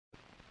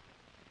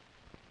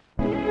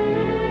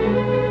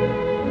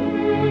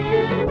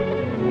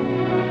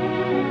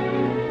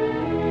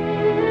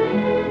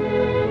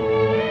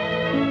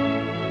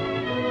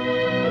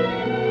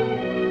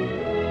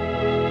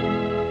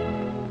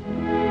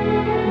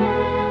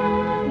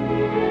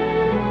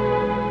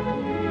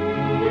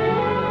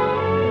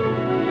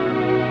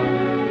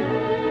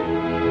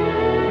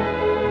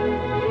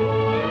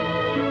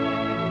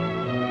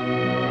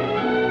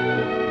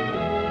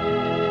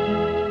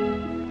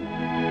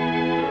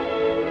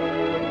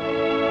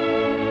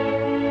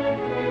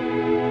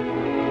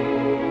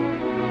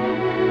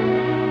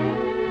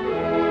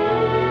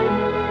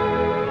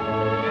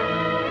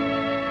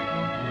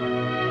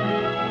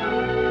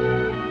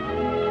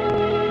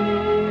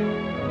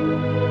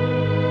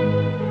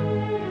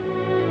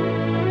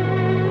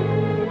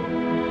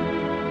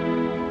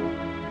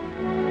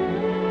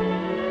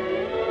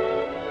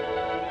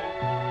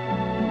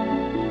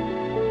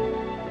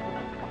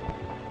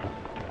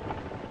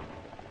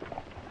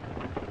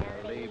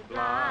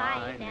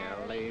Bly,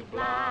 Nellie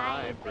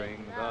Bly,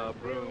 bring the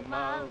broom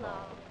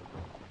along.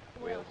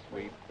 We'll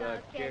sweep the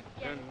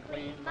kitchen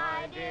clean,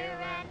 my dear,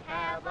 and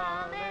have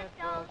a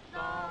little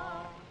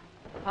song.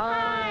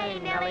 Hi,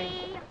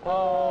 Nellie,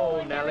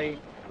 oh, Nellie,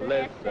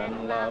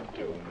 listen, love,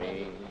 to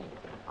me.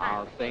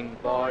 I'll sing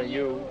for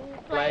you,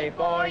 play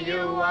for you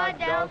a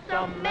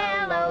dulcet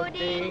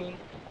melody.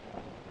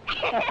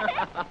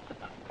 How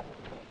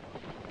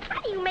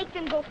do you make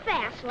them go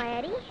fast,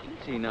 Laddie?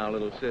 Easy now,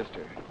 little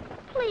sister.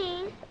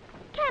 Please,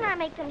 can I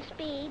make them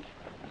speed?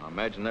 I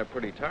imagine they're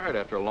pretty tired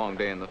after a long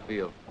day in the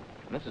field.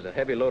 And this is a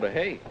heavy load of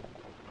hay.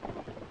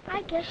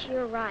 I guess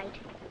you're right.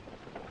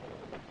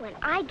 When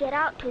I get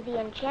out to the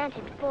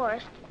enchanted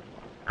forest,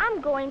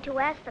 I'm going to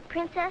ask the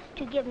princess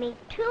to give me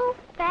 2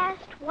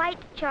 fast white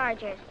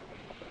chargers.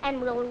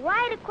 And we'll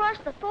ride across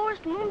the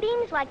forest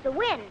moonbeams like the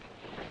wind.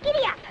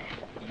 Giddy up!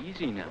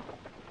 Easy now.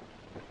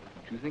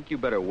 Do you think you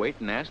better wait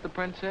and ask the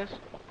princess?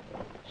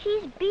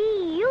 She's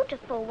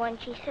beautiful when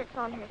she sits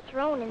on her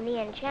throne in the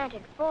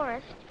enchanted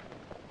forest.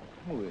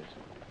 Who is?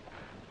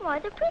 Why,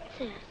 the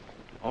princess.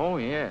 Oh,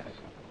 yes.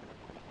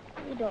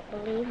 You don't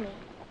believe me.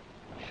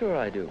 Sure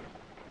I do.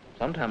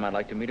 Sometime I'd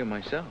like to meet her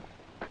myself.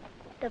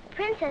 The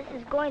princess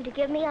is going to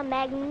give me a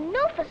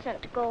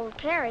magnificent gold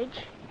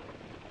carriage.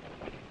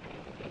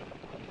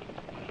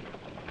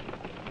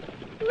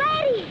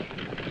 Laddie!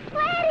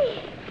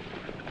 Laddie!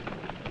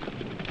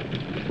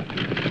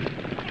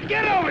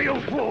 Get over, you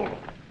fool!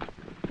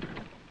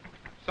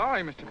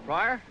 Sorry, Mr.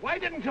 Pryor. Why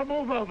didn't you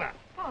move over?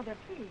 Father,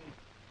 please.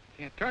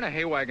 Can't turn a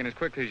hay wagon as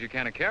quickly as you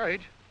can a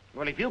carriage.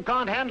 Well, if you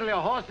can't handle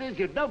your horses,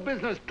 you've no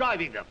business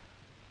driving them.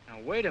 Now,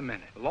 wait a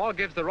minute. The law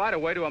gives the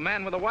right-of-way to a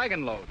man with a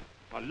wagon load.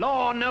 Well,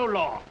 law or no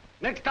law,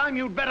 next time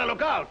you'd better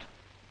look out.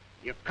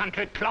 You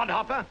country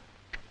clodhopper.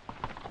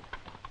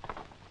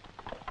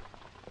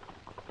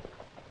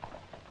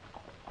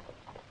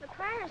 The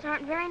Pryors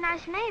aren't very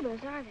nice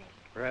neighbors, are they?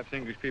 Perhaps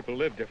English people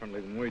live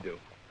differently than we do.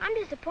 I'm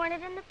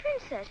disappointed in the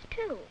princess,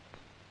 too.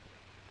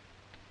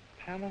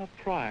 Pamela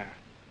Pryor.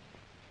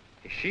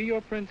 Is she your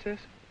princess?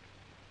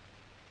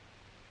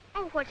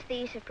 Oh, what's the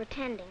use of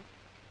pretending?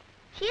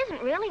 She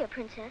isn't really a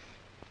princess,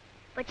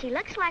 but she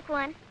looks like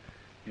one.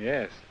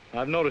 Yes,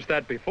 I've noticed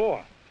that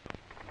before.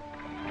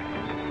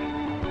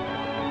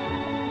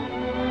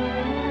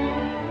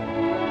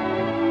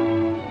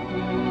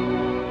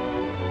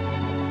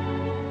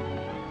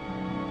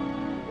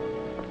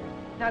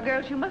 Now,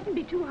 girls, you mustn't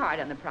be too hard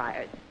on the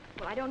Pryors.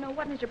 Well, I don't know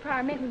what Mr.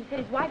 Pryor meant when he said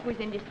his wife was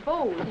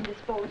indisposed.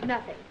 Indisposed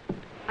nothing.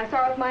 I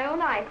saw her with my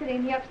own eyes sitting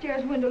in the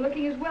upstairs window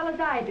looking as well as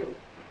I do.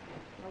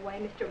 The way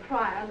Mr.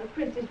 Pryor and the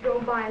princess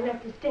drove by and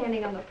left us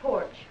standing on the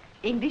porch.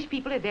 English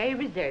people are very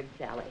reserved,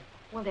 Sally.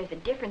 Well, there's a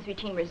difference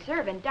between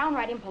reserve and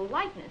downright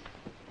impoliteness.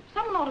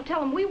 Someone ought to tell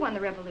them we won the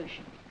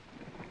revolution.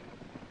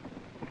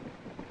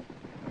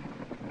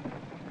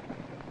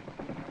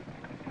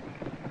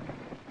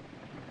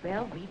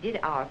 Well, we did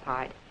our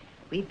part.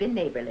 We've been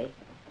neighborly.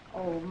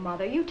 Oh,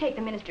 Mother, you take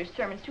the minister's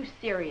sermons too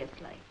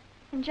seriously.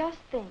 And just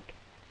think,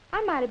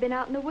 I might have been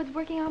out in the woods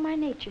working on my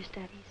nature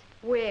studies.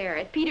 Where?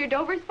 At Peter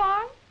Dover's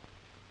farm?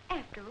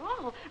 After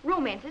all,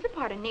 romance is a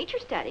part of nature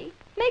study.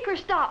 Make her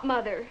stop,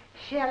 Mother.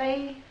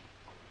 Shelley?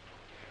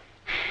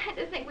 And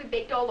to think we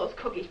baked all those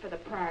cookies for the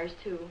Pryors,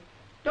 too.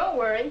 Don't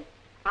worry.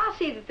 I'll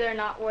see that they're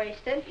not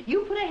wasted.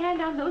 You put a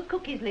hand on those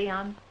cookies,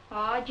 Leon.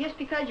 Aw, just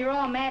because you're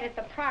all mad at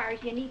the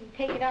Pryors, you needn't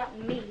take it out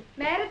on me.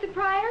 Mad at the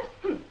Pryors?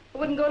 I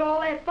wouldn't go to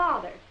all that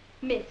bother.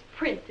 Miss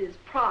Princess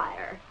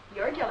Pryor.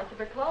 You're jealous of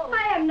her clothes.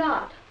 I am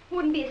not.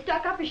 Wouldn't be as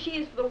stuck up as she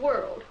is for the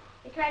world.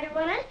 They tried to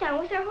run us down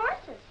with their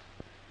horses.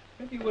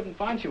 Maybe you wouldn't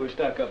find she was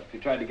stuck up if you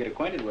tried to get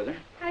acquainted with her.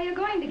 How are you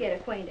going to get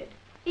acquainted?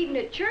 Even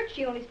at church,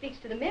 she only speaks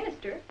to the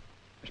minister.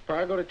 Does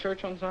Pryor go to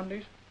church on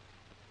Sundays?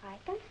 I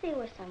can see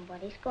where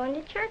somebody's going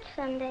to church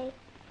Sunday.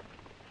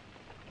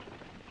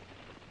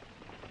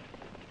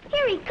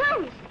 Here he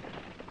comes.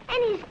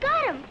 And he's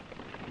got them.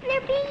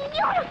 They're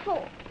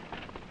beautiful.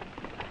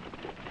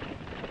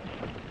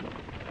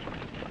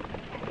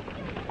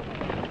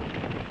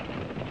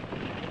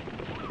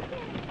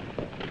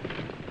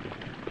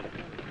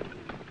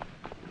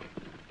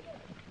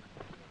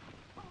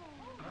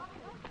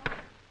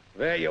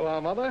 There you are,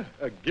 Mother.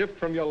 A gift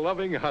from your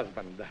loving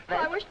husband.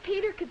 Well, I wish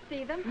Peter could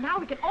see them. Now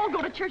we can all go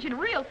to church in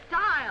real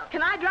style.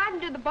 Can I drive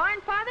them to the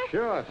barn, Father?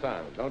 Sure,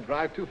 son. Don't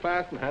drive too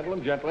fast and handle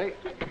them gently.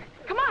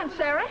 Come on,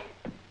 Sarah.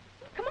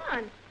 Come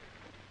on.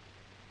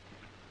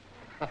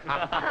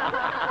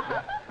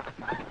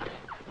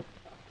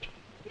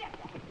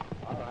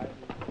 All right.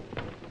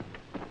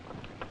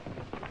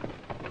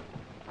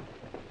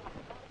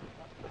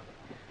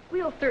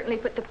 We'll certainly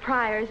put the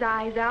Pryors'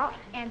 eyes out.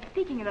 And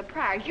speaking of the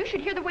Pryors, you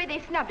should hear the way they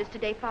snubbed us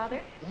today,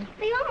 Father.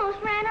 They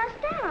almost ran us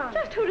down.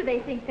 Just who do they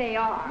think they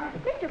are?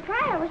 Mr.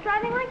 Pryor was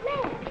driving like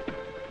mad.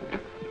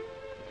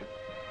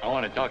 I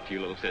want to talk to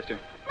you, little sister.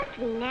 Must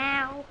we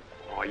now?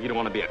 Oh, you don't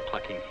want to be a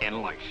clucking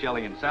hen like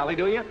Shelley and Sally,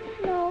 do you?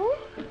 No,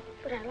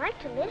 but I like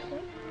to listen.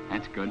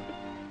 That's good.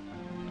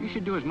 You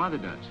should do as Mother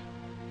does.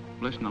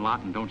 Listen a lot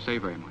and don't say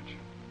very much.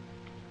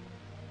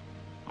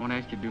 I want to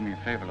ask you to do me a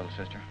favor, little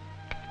sister.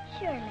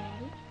 Sure,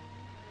 Laddie.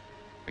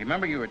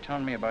 Remember you were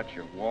telling me about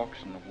your walks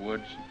in the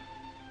woods,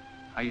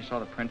 how you saw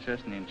the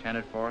princess in the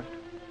enchanted forest?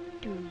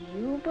 Do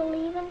you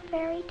believe in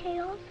fairy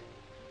tales?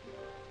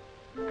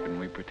 Can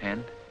we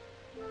pretend?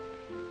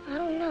 I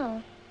don't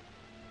know.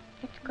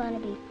 It's gonna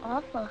be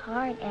awful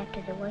hard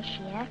after the way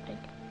she acted.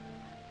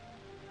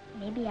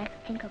 Maybe I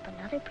could think of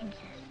another princess.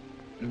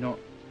 No,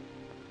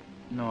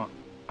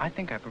 I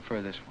think I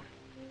prefer this one.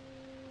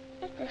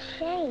 It's a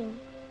shame,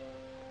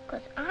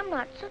 'cause I'm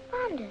not so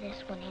fond of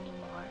this one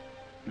anymore.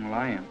 Well,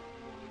 I am.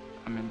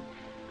 I mean,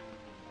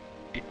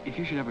 if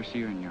you should ever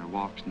see her in your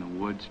walks in the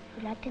woods...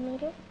 You'd like to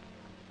meet her?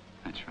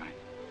 That's right.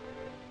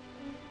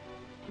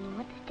 And you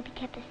want this to be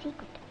kept a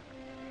secret?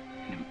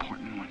 An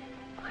important one.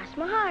 Cross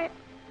my heart.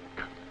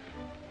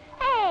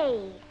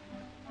 Hey!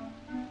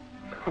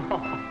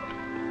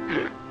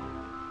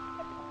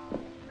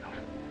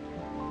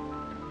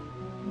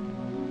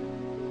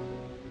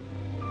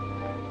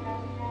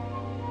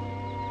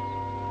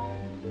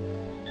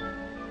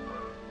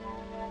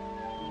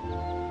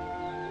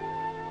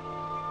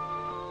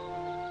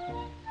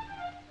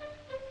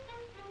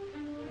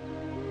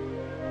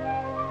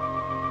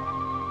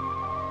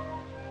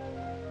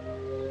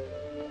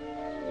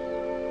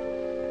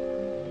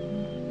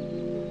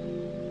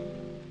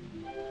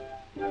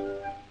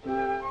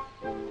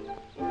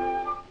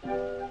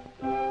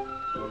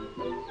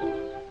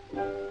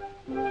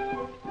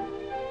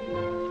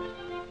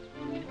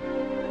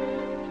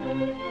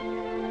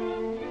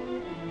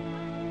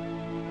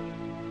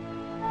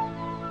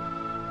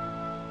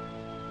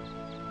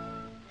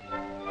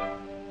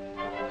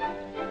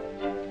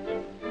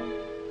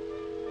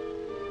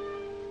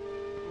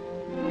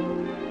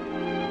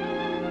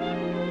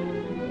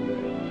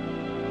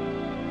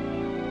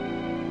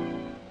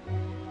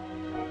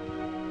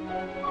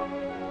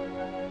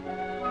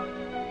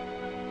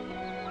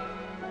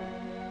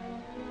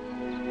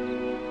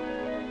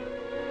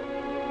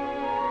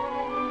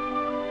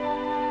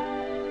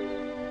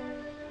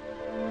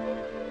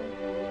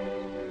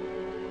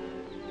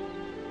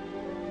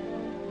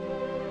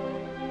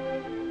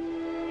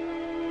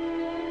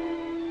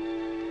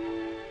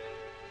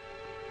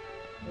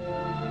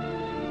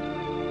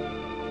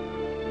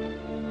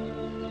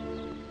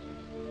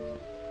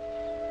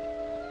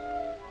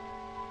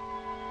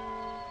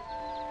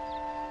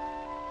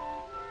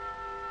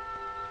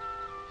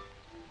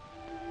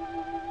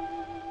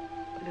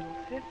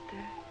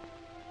 Sister,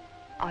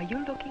 are you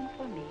looking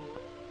for me?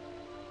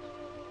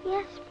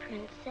 Yes,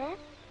 Princess.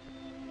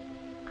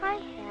 I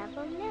have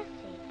a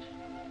message.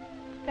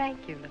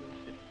 Thank you, little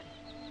sister.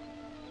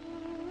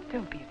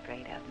 Don't be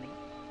afraid of me.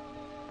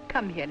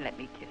 Come here and let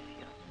me kiss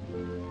you.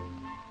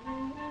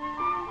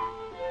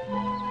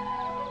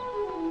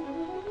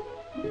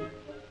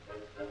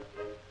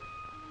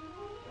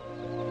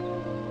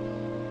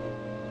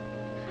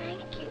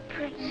 Thank you,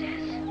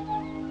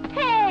 Princess.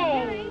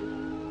 Hey!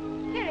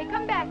 Harry,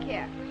 come back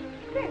here.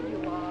 There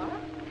you are.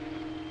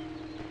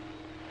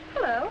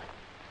 Hello.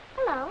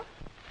 Hello,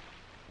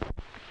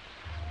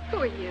 Who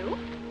are you?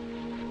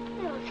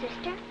 little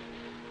sister.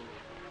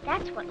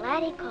 That's what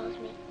Laddie calls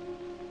me.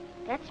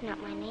 That's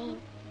not my name.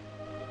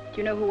 Do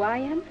you know who I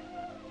am?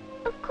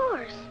 Of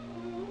course.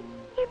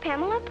 You're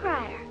Pamela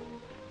Pryor.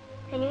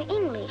 And you're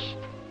English.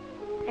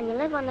 And you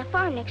live on the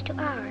farm next to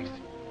ours.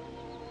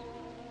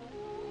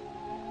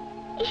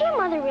 Is your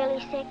mother really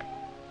sick?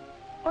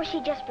 Or is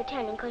she just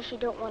pretending because she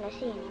don't want to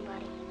see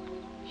anybody?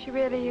 She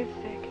really is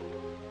sick.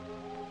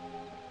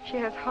 She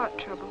has heart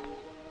trouble.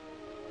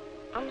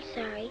 I'm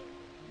sorry.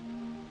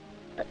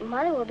 But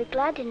Mother will be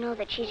glad to know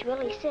that she's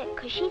really sick,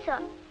 because she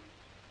thought...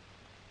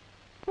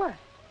 What?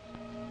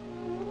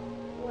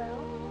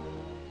 Well,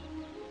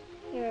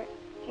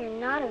 you're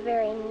not a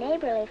very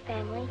neighborly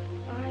family,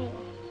 are you?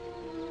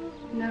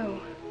 No.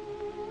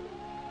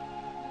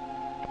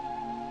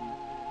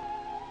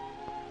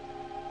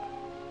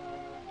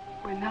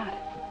 We're not.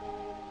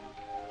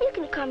 You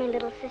can call me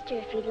little sister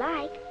if you'd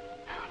like.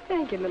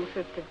 Thank you, little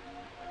sister.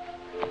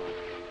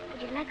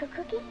 Would you like a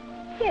cookie?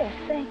 Yes,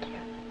 thank you.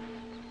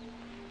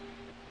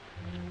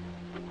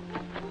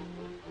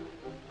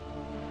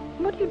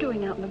 What are you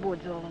doing out in the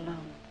woods all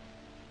alone?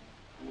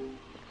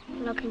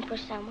 Looking for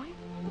someone?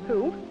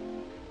 Who?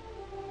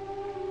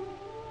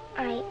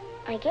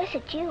 I guess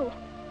it's you.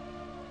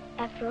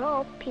 After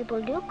all,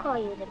 people do call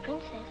you the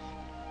princess.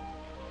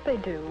 They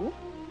do.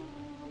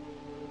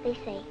 They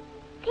say,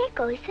 there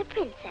goes the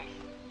princess.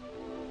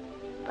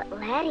 But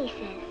Laddie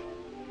says,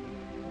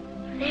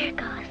 there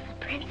goes the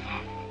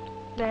princess.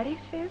 Laddie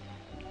says?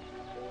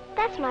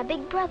 That's my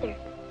big brother.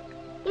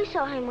 You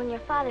saw him when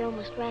your father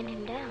almost ran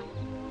him down.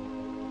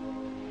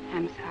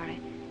 I'm sorry.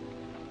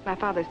 My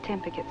father's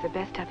temper gets the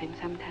best of him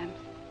sometimes.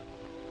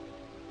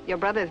 Your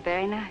brother's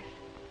very nice.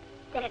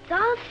 Then it's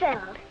all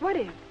settled. What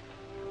is?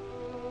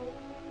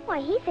 Why,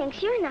 he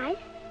thinks you're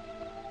nice,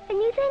 and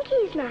you think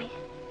he's nice.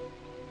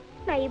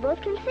 Now you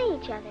both can see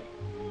each other.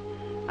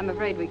 I'm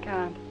afraid we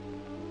can't.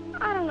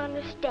 I don't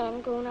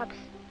understand grown-ups.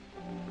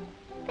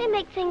 They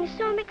make things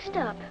so mixed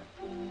up.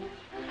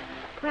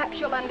 Perhaps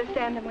you'll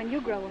understand them when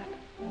you grow up.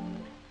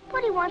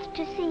 But he wants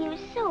to see you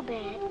so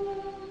bad.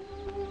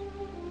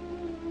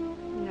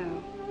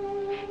 No.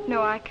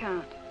 No, I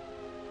can't.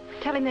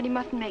 Tell him that he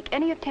mustn't make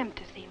any attempt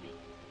to see me.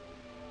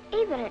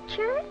 Even at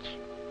church?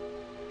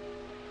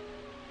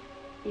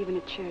 Even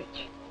at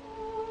church.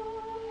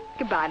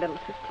 Goodbye, little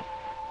sister.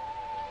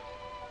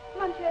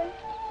 Come on, Jay.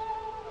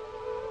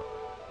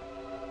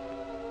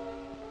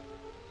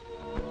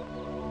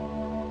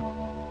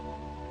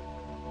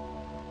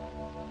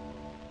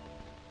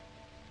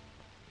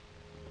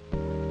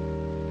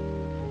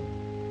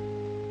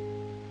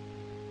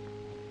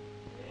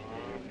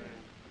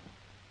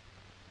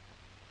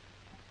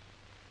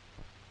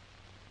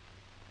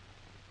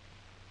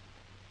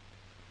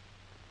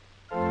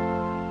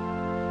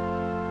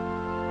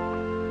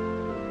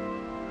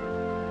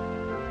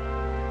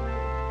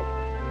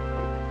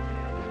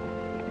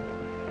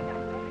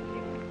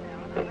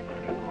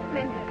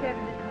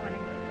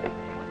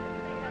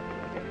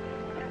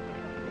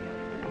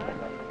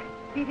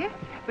 Peter,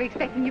 we're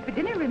expecting you for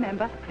dinner,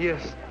 remember?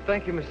 Yes,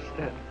 thank you, Mrs.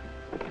 Stanton.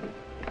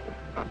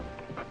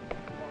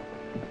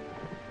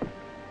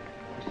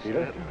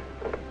 Peter?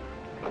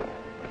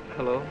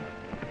 Hello.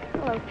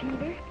 Hello,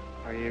 Peter.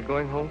 Are you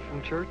going home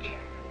from church?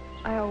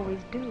 I always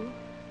do.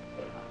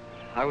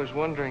 I was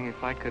wondering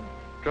if I could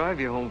drive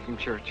you home from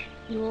church.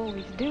 You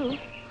always do.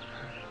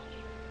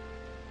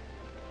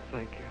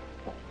 Thank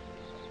you.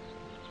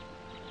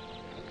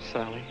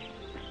 Sally.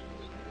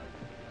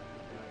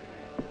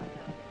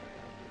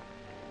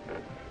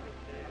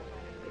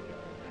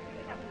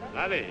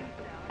 Laddie.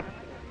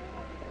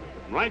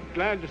 I'm right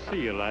glad to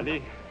see you,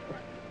 Laddie.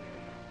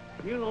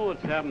 You know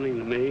what's happening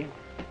to me?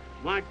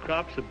 My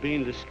crops are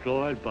being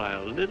destroyed by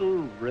a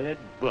little red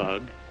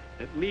bug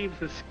that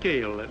leaves a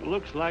scale that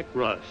looks like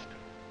rust.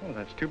 Well,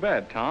 that's too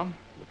bad, Tom.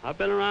 I've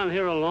been around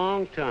here a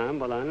long time,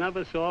 but I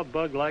never saw a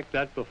bug like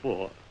that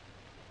before.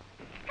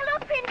 Hello,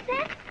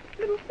 Princess.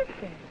 Little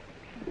sister.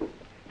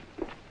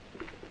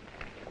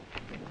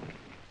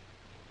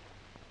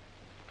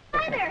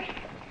 Mother!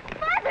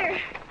 Mother!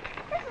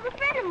 This is a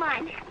friend of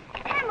mine,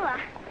 Pamela.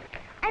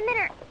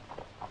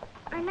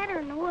 I met her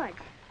in the woods.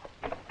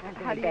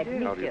 How do you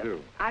do? How do you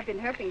do? I've been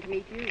hoping to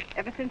meet you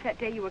ever since that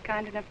day you were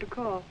kind enough to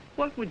call.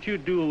 What would you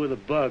do with a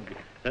bug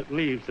that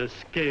leaves a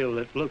scale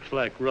that looks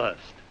like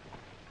rust?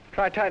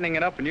 Try tightening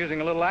it up and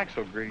using a little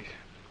axle grease.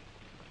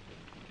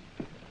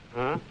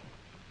 Huh?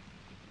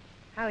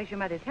 How is your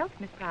mother's health,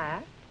 Miss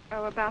Pryor?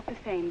 Oh, about the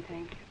same,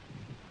 thank you.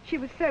 She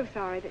was so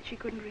sorry that she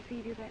couldn't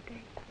receive you that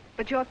day.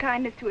 But your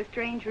kindness to a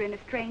stranger in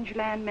a strange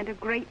land meant a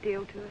great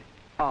deal to her.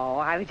 Oh,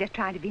 I was just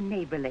trying to be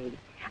neighborly.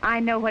 I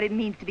know what it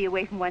means to be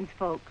away from one's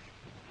folks.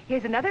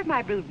 Here's another of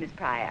my brood, Miss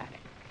Pryor.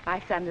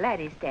 My son,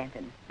 Laddie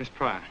Stanton. Miss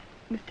Pryor.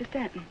 Mr.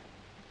 Stanton.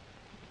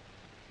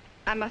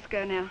 I must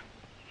go now.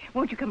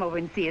 Won't you come over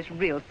and see us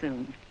real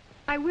soon?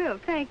 I will,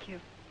 thank you.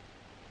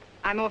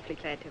 I'm awfully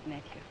glad to have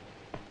met you.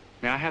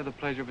 May I have the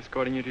pleasure of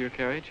escorting you to your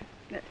carriage?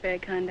 That's very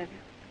kind of you.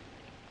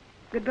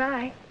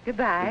 Goodbye.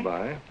 Goodbye.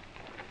 Goodbye.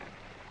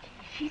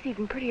 She's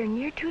even prettier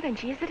near to than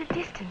she is at a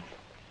distance.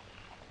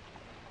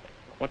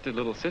 What did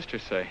little sister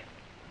say?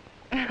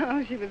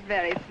 Oh, she was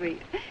very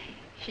sweet.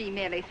 She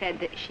merely said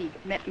that she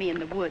met me in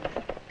the woods.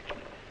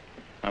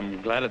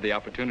 I'm glad of the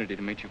opportunity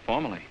to meet you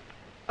formally.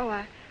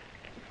 Oh,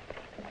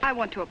 I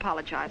want to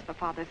apologize for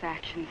Father's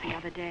actions the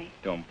other day.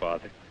 Don't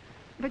bother.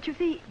 But you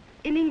see,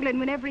 in England,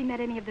 whenever he met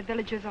any of the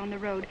villagers on the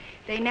road,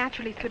 they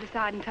naturally stood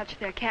aside and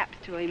touched their caps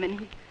to him, and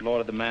he...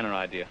 Lord of the Manor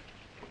idea.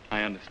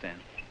 I understand.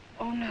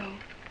 Oh, no.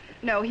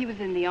 No, he was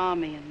in the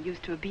army and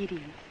used to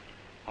obedience.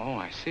 Oh,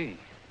 I see.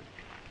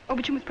 Oh,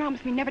 but you must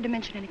promise me never to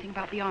mention anything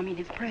about the army in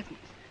his presence.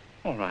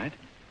 All right.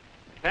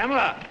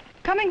 Pamela!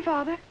 Coming,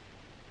 Father.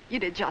 You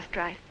did just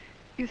right.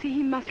 You see,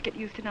 he must get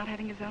used to not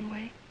having his own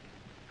way.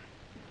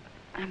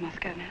 I must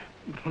go now.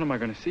 But when am I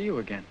going to see you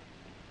again?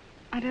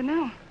 I don't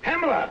know.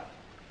 Pamela!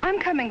 I'm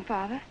coming,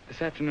 Father.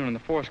 This afternoon in the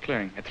forest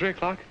clearing at 3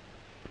 o'clock?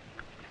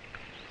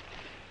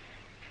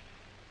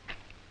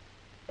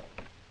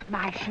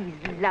 My,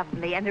 she's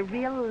lovely and a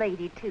real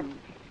lady, too.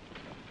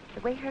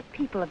 The way her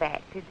people have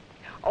acted.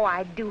 Oh,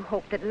 I do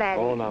hope that Laddie...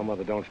 Oh, now,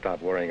 Mother, don't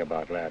stop worrying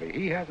about Laddie.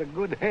 He has a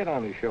good head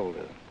on his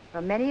shoulders.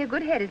 Well, many a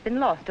good head has been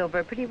lost over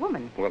a pretty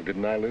woman. Well,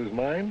 didn't I lose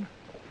mine?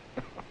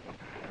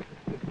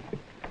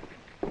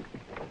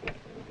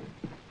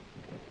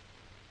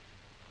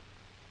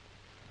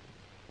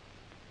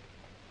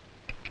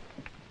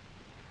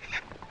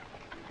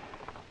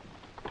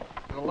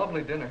 A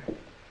lovely dinner.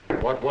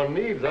 What one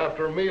needs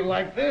after a meal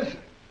like this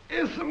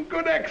is some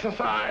good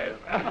exercise.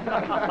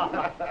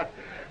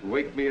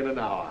 Wake me in an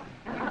hour.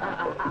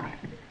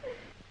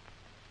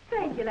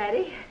 Thank you,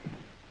 Laddie.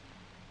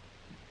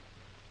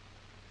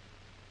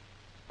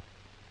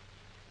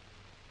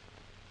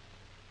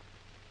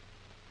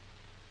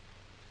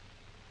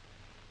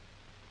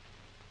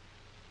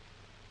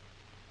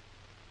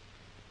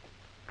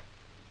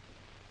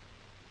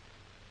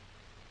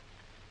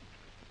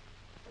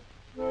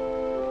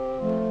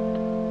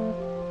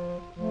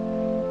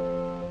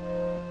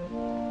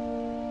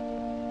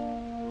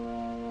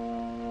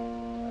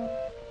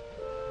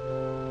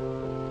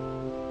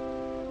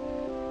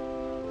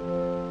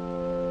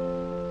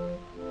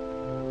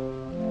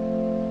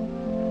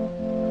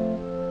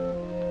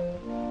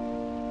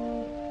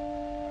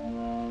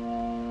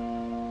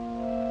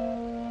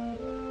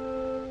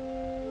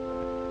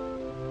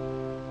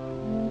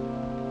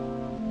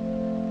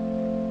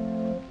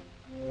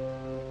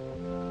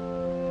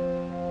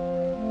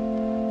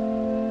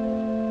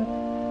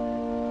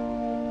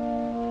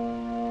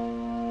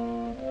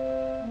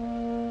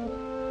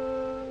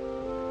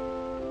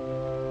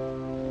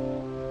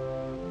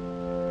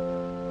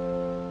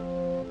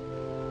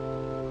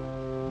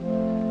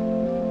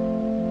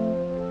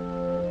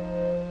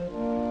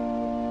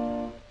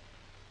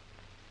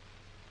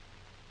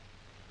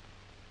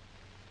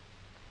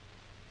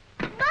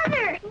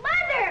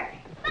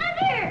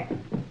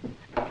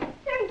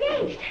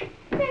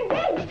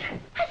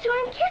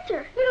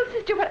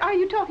 are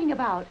you talking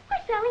about? Why,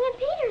 Sally and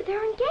Peter,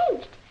 they're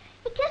engaged.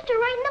 He kissed her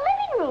right in the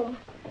living room.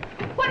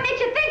 What makes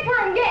you think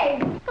we're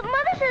engaged? But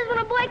Mother says when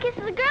a boy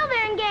kisses a girl,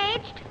 they're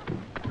engaged.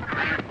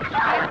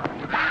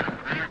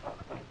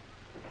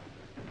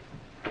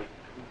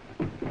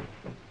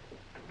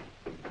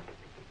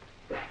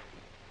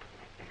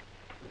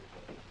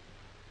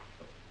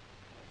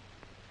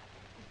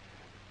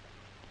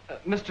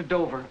 Mr.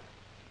 Dover.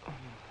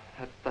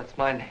 That's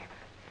my name.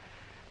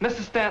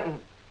 Mrs. Stanton.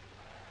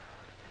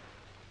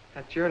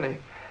 That's your name.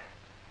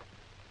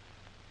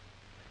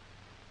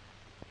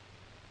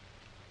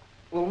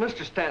 Well,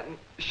 Mr. Stanton,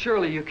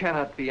 surely you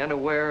cannot be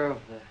unaware of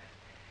the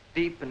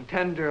deep and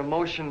tender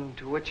emotion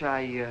to which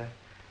I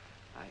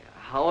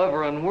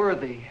however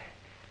unworthy,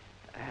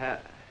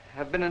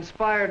 have been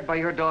inspired by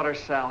your daughter,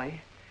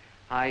 Sally.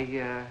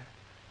 I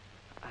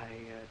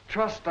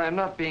trust I'm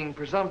not being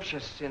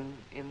presumptuous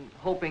in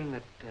hoping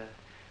that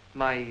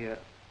my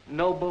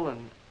noble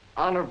and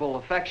honorable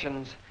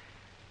affections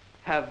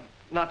have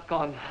not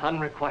gone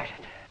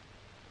unrequited.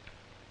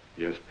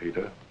 Yes,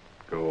 Peter.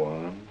 Go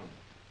on.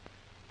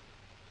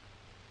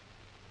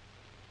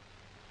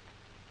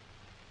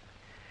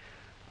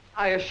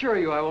 I assure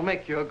you I will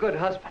make you a good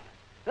husband.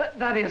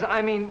 That is,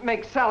 I mean,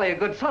 make Sally a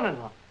good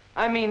son-in-law.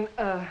 I mean,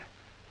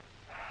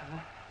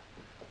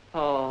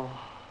 oh.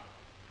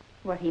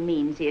 What he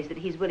means is that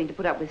he's willing to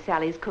put up with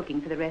Sally's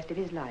cooking for the rest of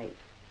his life.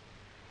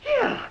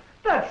 Yeah,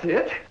 that's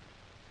it.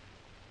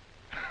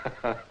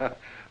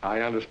 I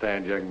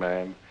understand, young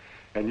man.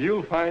 And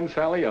you'll find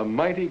Sally a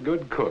mighty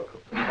good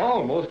cook.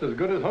 Almost as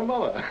good as her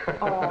mother.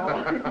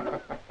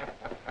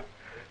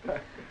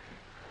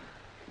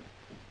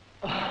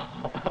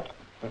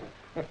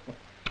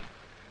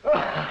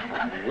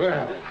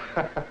 Well.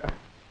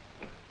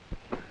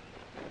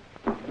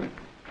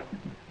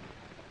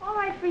 All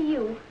right for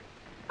you.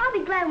 I'll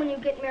be glad when you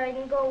get married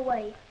and go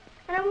away.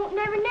 And I won't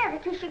never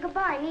kiss you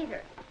goodbye,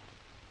 neither.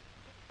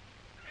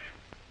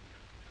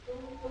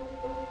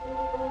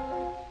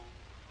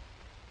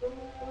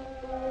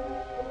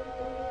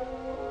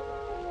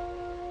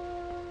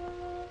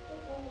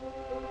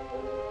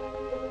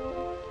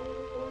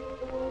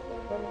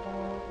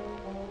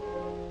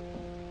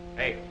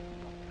 Hey,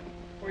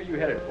 where are you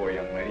headed for,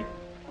 young lady?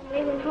 I'm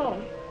leaving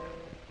home.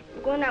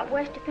 I'm going out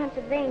west to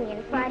Pennsylvania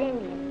to fight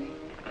Indians.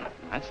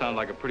 That sounds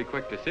like a pretty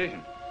quick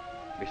decision.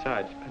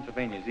 Besides,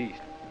 Pennsylvania's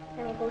east.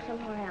 Then I'll go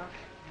somewhere else.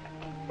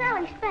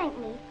 Sally spanked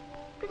me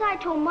because I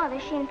told Mother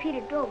she and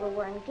Peter Dover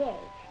were engaged.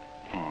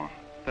 Oh,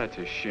 that's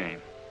a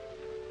shame.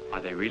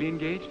 Are they really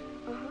engaged?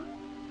 Uh-huh.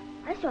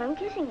 I saw him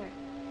kissing her.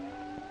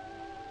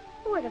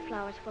 Who are the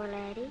flowers for,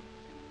 Laddie?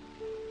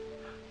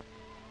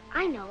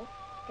 I know.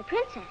 The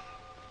princess.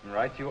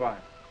 Right you are.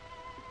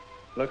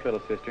 Look,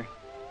 little sister,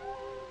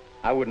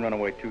 I wouldn't run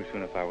away too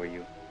soon if I were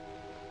you.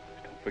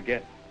 Just don't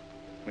forget,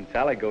 when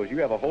Sally goes, you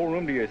have a whole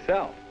room to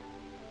yourself.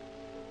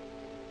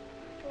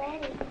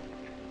 Laddie,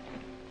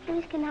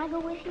 please, can I go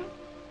with you?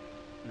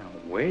 Now,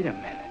 wait a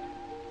minute.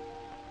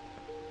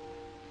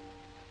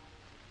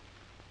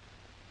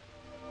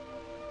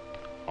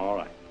 All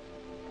right.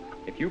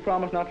 If you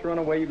promise not to run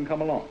away, you can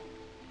come along.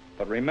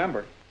 But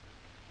remember,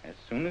 as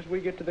soon as we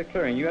get to the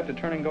clearing, you have to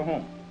turn and go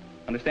home.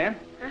 Understand?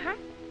 Uh-huh.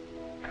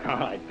 All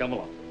right, come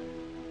along.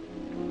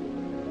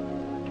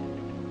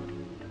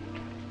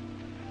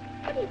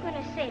 What are you going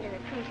to say to the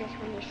princess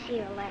when you see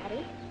her,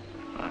 Laddie?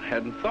 I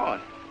hadn't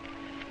thought.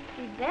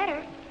 You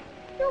better.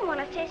 You'll want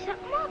to say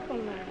something awful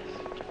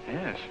nice.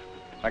 Yes,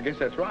 I guess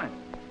that's right.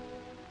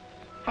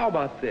 How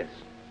about this?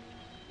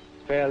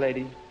 Fair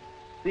lady,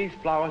 these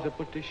flowers are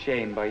put to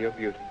shame by your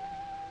beauty.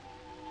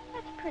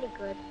 That's pretty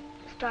good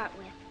to start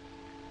with.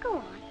 Go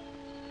on.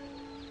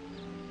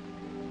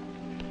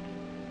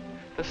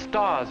 The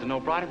stars are no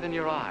brighter than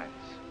your eyes.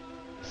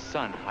 The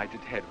sun hides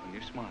its head when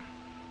you smile.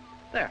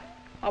 There,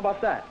 how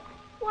about that?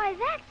 Why,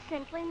 that's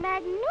simply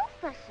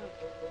magnificent.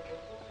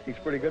 He's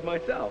pretty good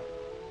myself.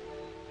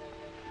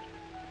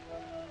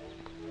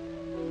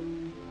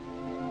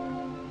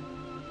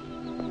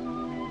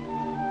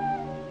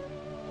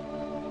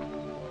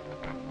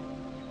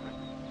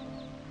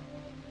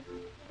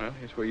 Well,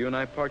 here's where you and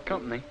I part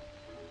company.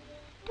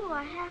 Do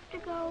I have to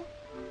go? All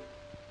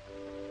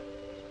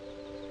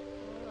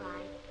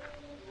right.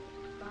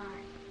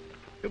 Bye.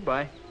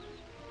 Goodbye.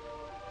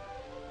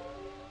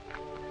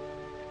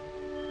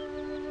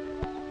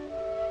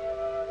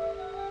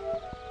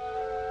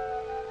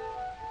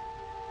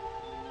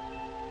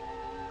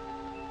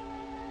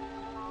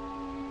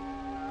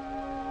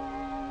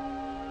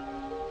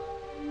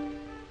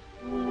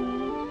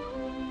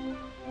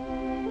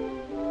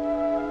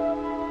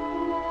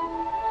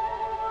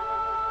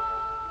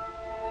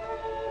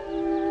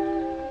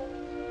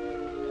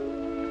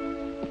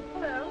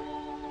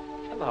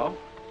 Hello.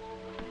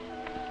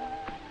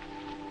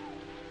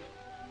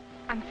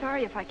 I'm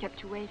sorry if I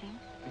kept you waiting.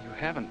 You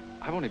haven't.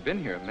 I've only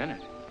been here a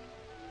minute.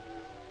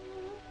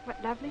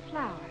 What lovely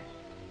flowers.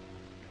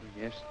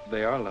 Yes,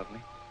 they are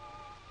lovely.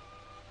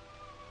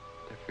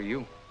 They're for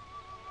you.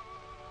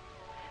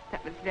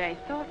 That was very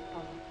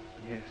thoughtful.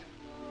 Yes.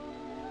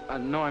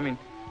 No, I mean,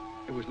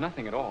 it was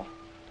nothing at all.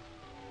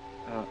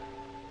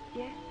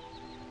 Yes?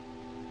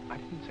 I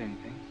didn't say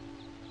anything.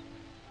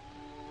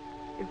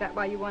 Is that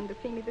why you wanted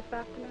to see me this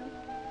afternoon?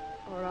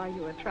 Or are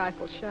you a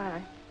trifle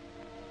shy?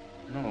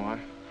 No,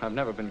 I've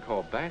never been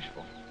called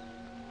bashful.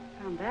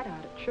 Found that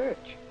out at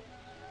church.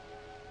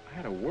 I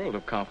had a world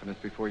of confidence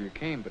before you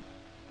came, but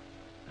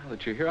now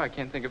that you're here, I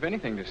can't think of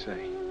anything to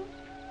say.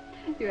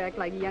 You act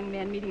like a young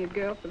man meeting a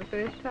girl for the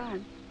first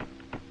time.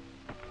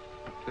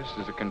 This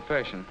is a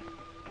confession.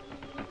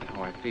 That's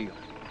how I feel.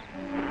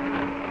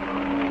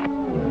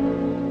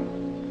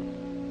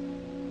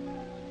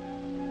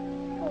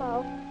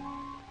 Hello.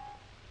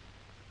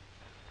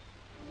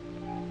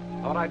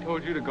 Thought I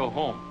told you to go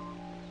home.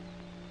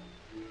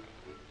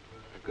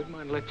 I couldn't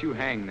mind let you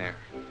hang there.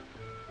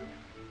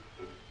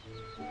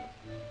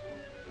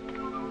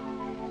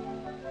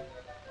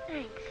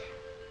 Thanks.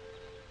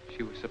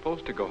 She was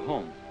supposed to go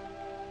home,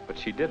 but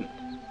she didn't.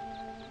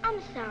 I'm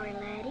sorry,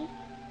 Laddie.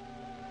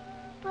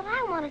 But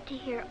I wanted to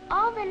hear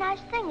all the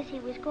nice things he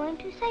was going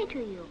to say to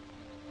you.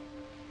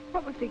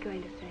 What was he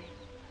going to say?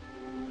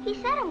 He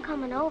said I'm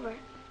coming over.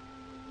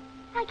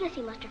 I guess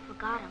he must have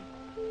forgot him.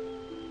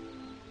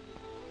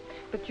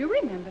 But you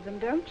remember them,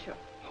 don't you?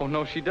 Oh,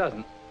 no, she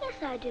doesn't.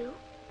 Yes, I do.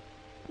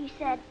 You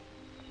said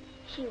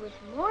she was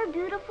more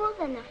beautiful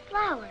than the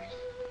flowers.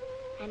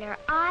 And her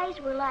eyes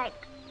were like...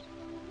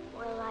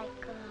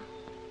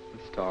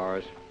 The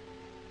stars.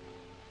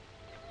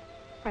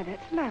 Why,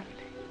 that's lovely.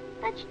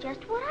 That's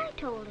just what I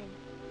told him.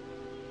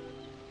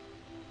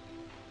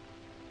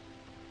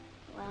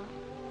 Well,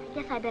 I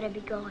guess I better be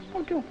going.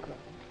 Oh, don't go.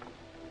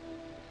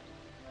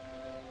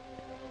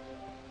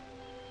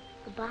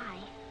 Goodbye.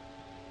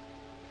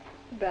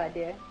 Goodbye,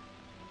 dear.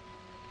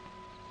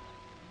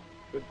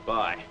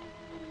 Goodbye.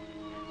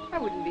 I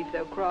wouldn't be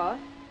so cross.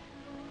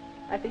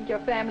 I think your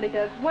family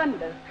does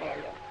wonders for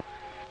you.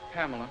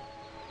 Pamela,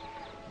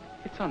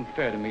 it's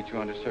unfair to meet you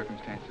under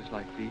circumstances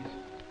like these.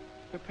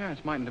 Your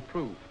parents mightn't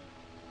approve.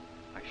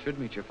 I should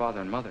meet your father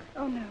and mother.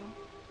 Oh, no.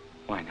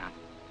 Why not?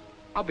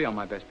 I'll be on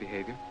my best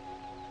behavior.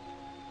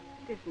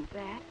 It isn't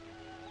that.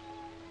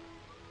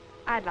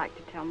 I'd like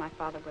to tell my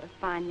father what a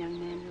fine young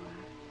man you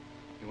are.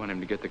 You want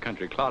him to get the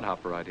country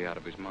clodhopper idea out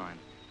of his mind.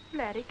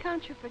 Laddie,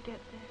 can't you forget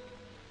that?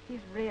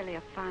 He's really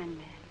a fine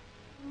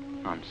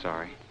man. I'm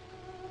sorry.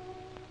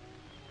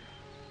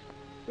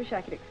 Wish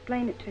I could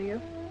explain it to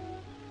you.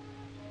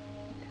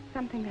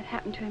 Something that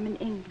happened to him in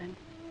England.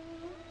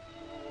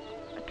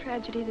 A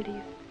tragedy that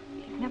he's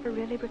never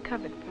really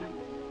recovered from.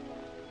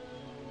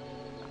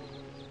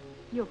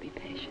 You'll be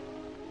patient.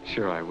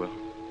 Sure I will.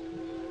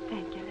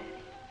 Thank you,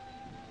 Laddie.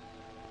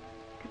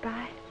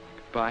 Goodbye.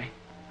 Goodbye.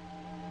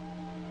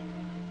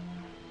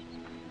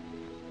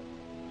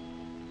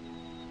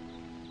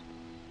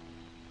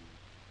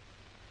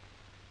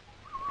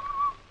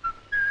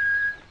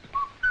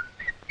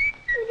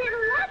 You did a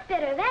lot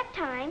better that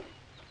time.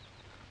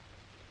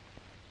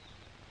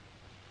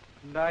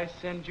 Did I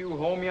send you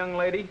home, young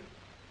lady?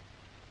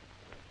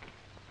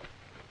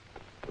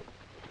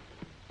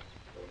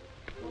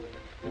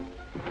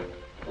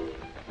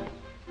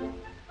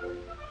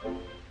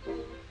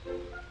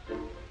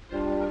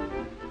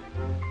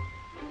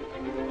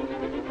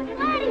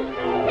 Laddie!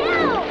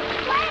 No!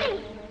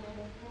 Laddie!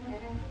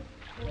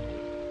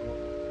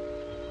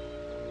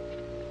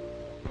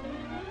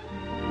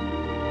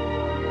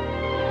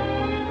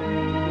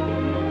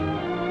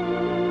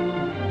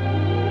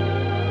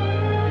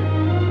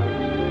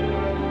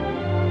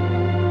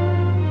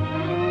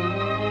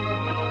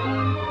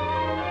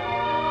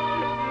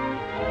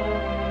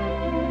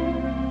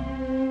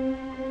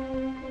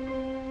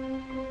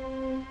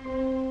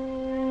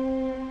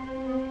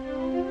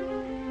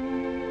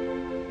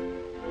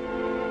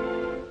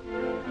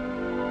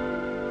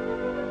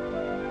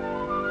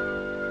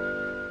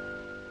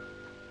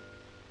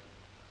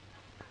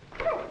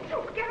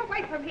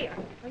 From here,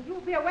 or you'll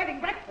be a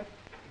wedding breakfast.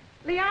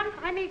 Leon,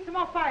 I need some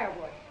more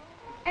firewood.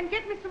 And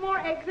get me some more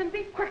eggs and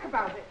be quick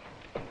about it.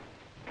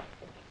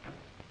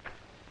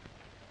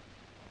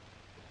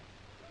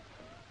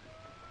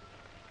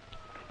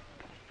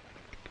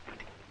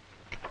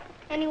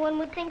 Anyone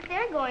would think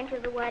they're going to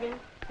the wedding.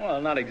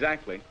 Well, not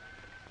exactly.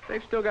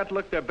 They've still got to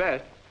look their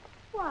best.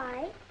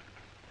 Why?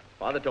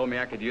 Father told me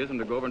I could use them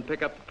to go over and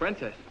pick up the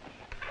princess.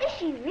 Is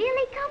she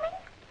really coming?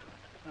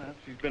 Well,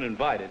 she's been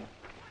invited.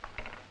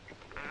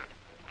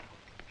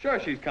 Sure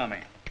she's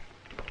coming.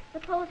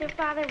 Suppose her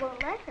father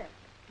won't let her.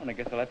 Well, I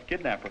guess I'll have to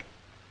kidnap her.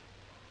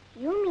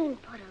 You mean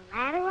put a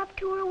ladder up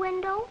to her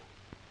window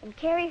and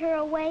carry her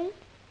away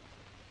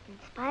in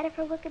spite of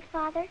her wicked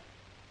father?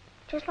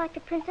 Just like the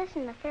princess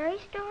in the fairy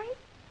story?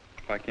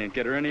 If I can't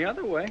get her any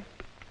other way.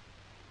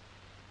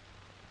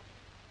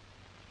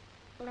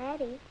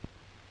 Laddie,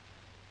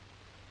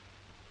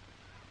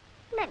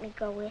 let me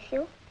go with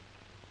you.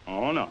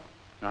 Oh, no.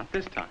 Not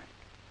this time.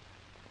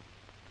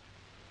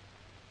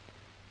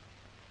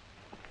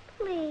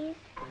 Please.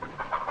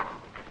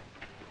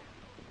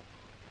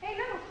 Hey,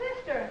 little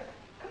sister,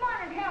 come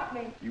on and help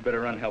me. You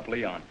better run help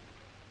Leon.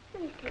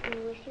 Please take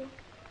me with you.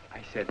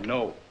 I said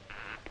no.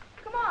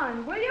 Come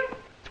on, will you?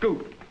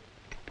 Scoot.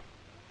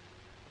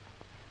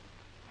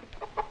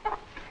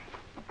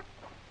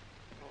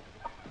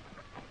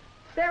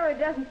 Sarah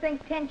doesn't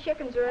think 10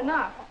 chickens are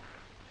enough.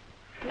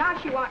 Now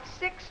she wants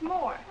 6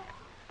 more.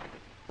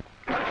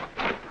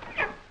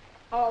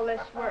 All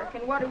this work,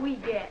 and what do we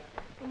get?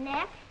 The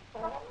neck,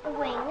 the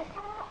wings,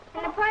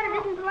 and the part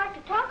it isn't like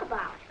to talk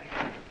about.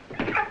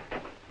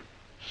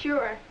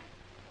 Sure.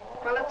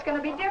 Well, it's going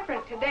to be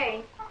different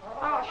today.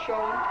 I'll show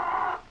 'em.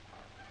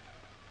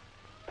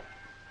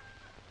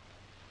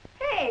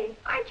 Hey,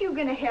 aren't you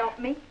going to help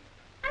me?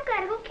 I've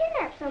got to go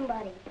kidnap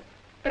somebody.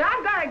 But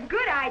I've got a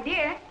good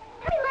idea.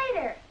 Tell me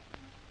later.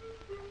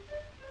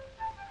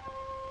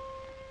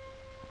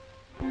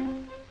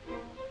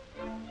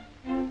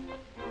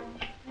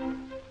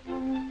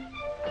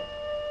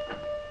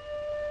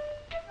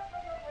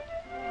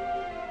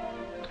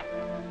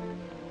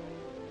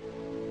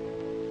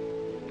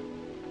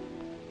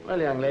 Well,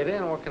 young lady,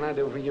 and what can I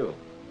do for you?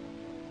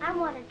 I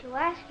wanted to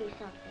ask you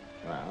something.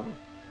 Well?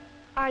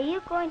 Are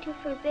you going to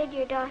forbid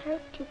your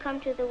daughter to come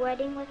to the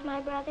wedding with my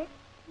brother?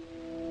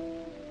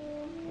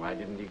 Why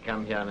didn't he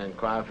come here and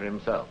inquire for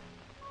himself?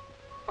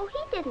 Oh,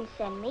 he didn't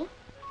send me.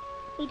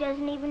 He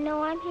doesn't even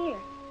know I'm here.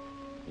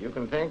 You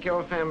can thank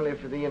your family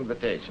for the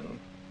invitation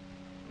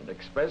and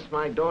express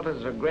my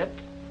daughter's regret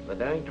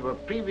that owing to a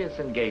previous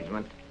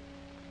engagement,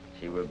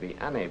 she will be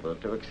unable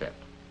to accept.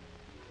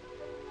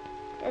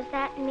 Does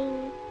that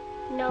mean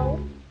no?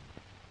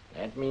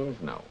 That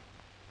means no.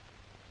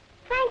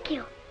 Thank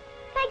you.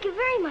 Thank you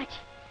very much.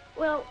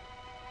 Well,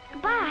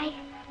 goodbye.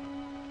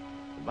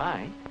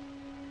 Goodbye.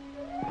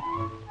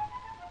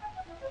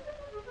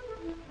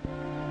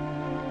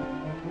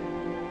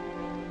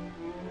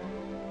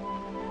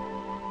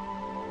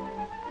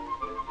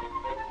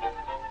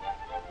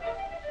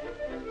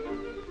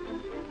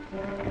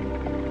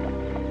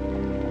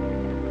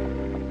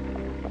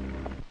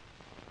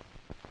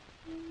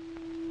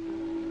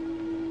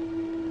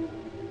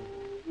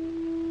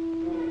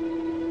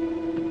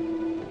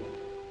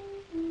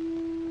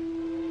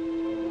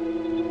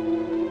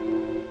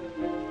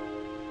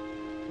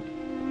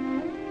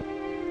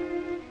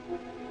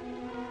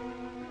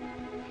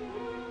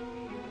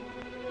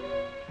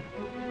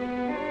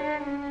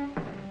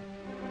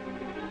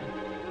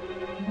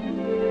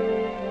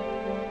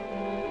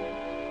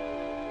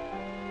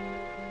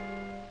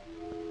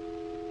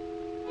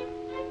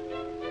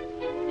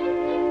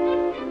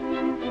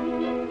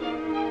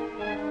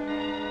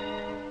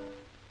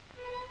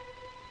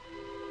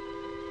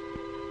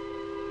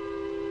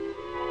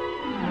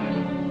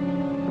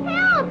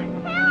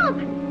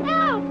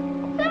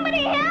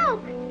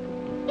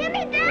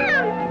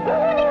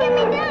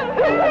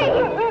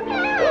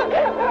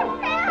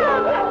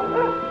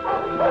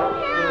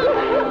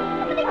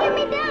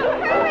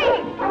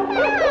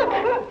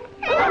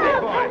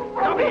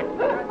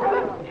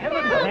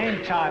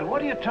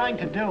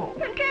 To do?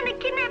 I'm trying to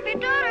kidnap your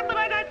daughter, but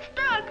I got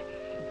stuck.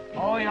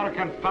 Oh, you're a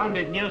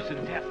confounded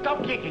nuisance. Here,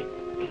 stop kicking.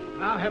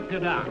 I'll help you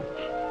down.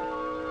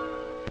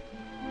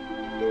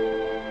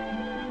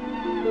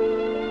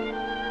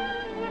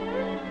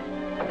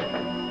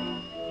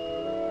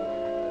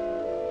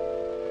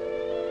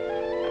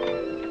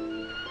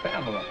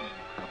 Pamela,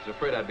 I was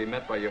afraid I'd be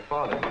met by your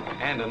father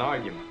and an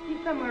argument.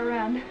 He's somewhere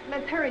around.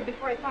 Let's hurry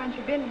before he finds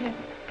you've been here.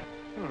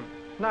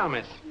 Now,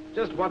 miss,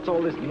 just what's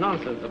all this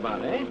nonsense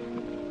about, eh?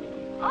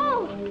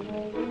 Oh!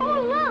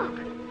 Oh, look!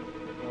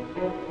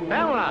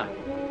 Pamela!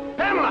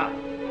 Pamela!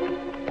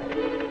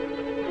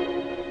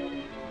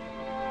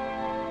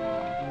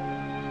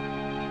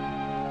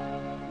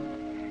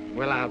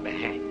 Well, I'll be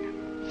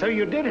hanged. So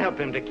you did help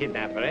him to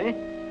kidnap her, eh?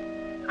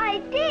 I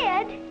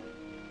did?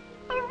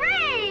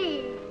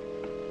 Hooray!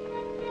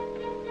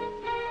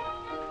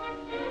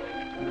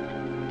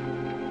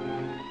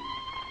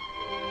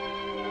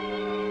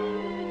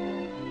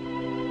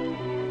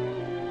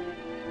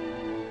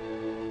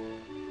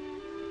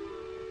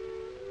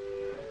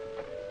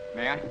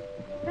 May I?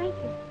 Thank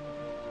you.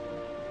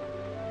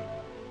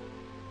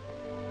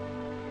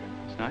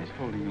 It's nice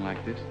holding you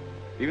like this,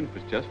 even if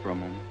it's just for a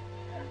moment.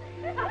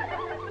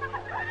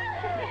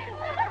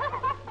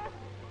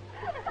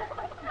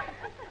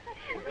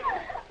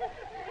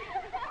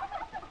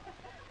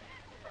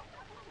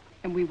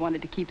 And we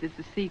wanted to keep this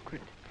a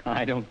secret.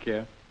 I don't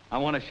care. I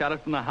want to shout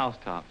it from the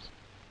housetops.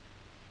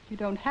 You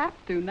don't have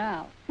to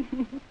now.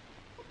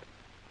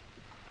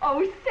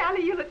 Oh,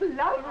 Sally, you look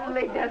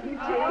lovely, doesn't she?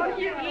 Oh,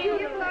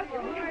 you look...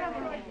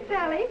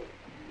 Sally?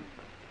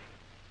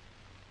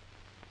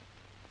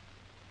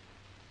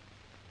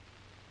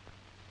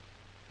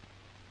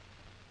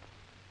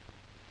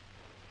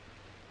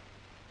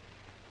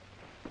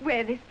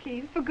 Wear this,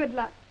 please, for good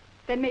luck.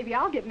 Then maybe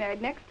I'll get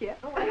married next year.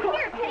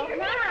 Here, take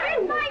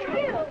mine. Mine,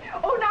 too.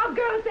 Oh, now,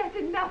 girls, that's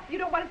enough. You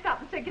don't want to stop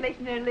the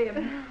circulation in their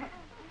limbs.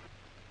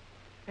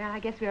 Well, I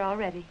guess we're all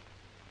ready.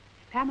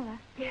 Pamela.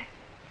 Yes.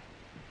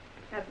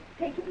 Now,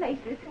 take your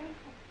places.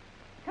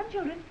 Come,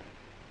 children.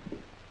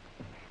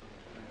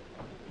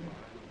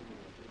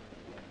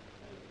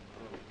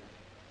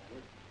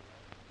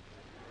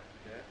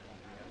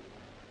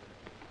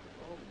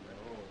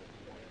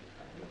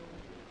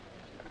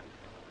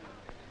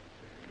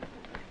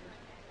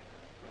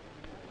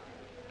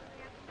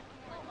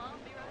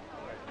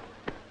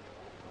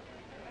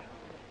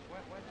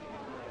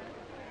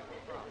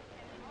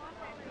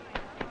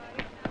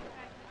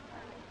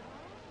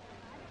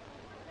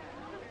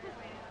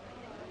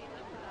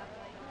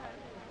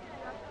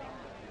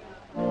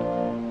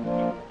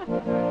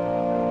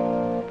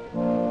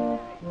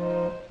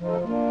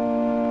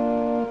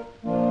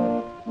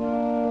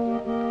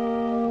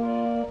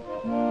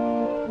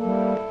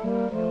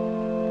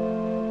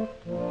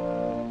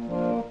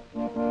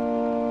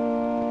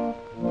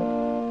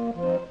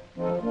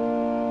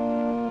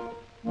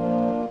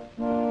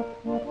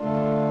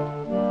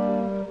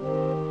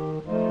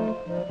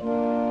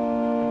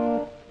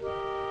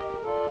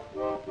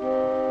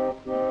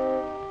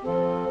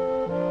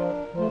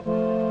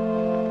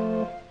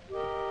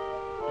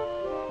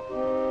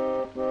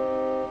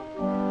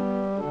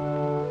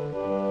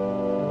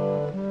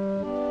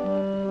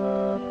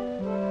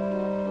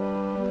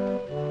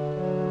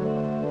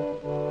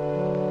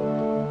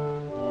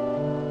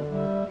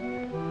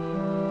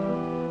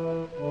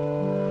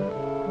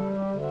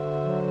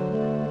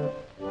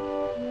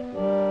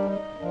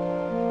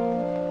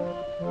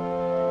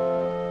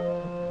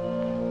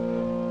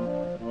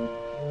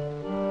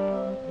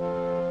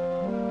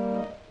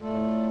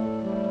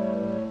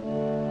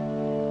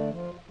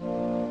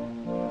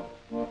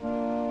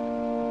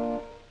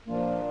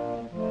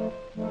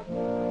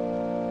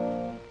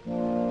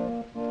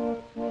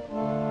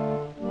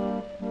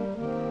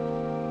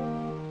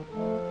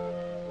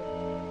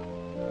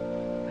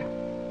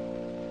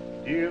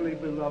 Dearly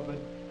beloved,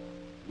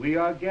 we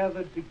are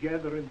gathered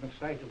together in the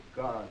sight of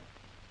God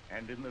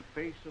and in the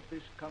face of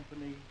this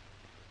company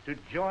to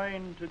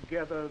join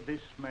together this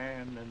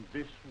man and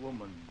this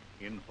woman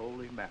in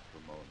holy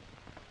matrimony.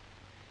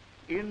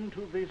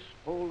 Into this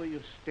holy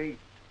estate,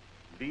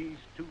 these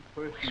two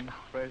persons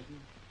present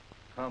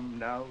come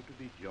now to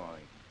be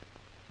joined.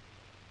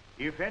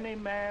 If any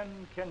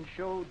man can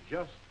show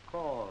just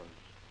cause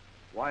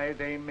why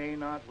they may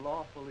not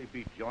lawfully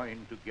be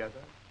joined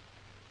together,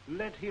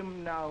 let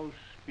him now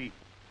speak,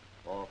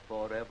 or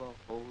forever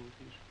hold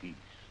his peace.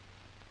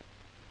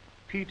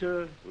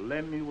 Peter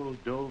Lemuel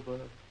Dover,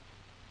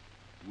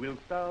 wilt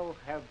thou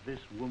have this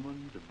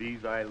woman to be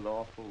thy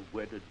lawful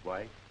wedded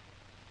wife,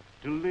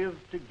 to live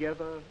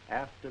together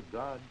after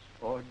God's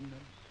ordinance,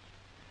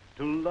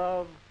 to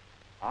love,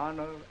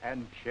 honor,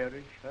 and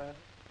cherish her,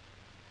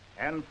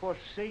 and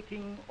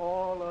forsaking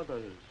all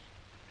others,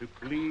 to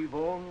cleave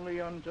only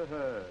unto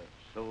her,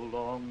 so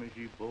long as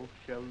ye both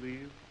shall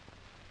live?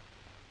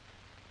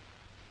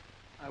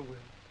 I will.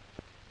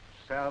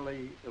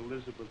 Sally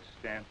Elizabeth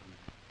Stanton,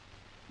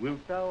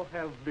 wilt thou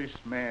have this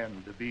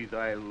man to be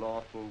thy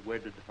lawful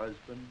wedded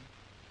husband,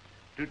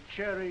 to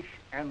cherish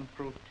and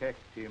protect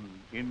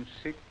him in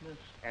sickness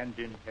and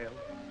in health?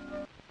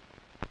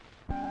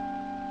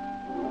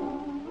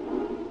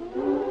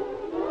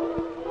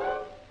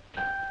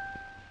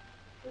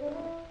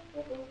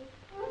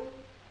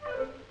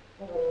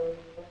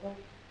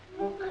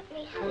 Let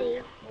me see.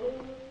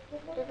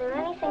 Is there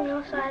anything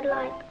else I'd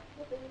like?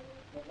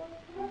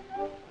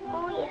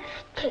 Oh,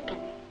 yes, chicken.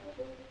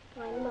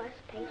 I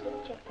must taste the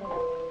chicken.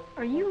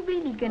 Are you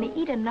really going to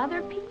eat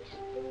another piece?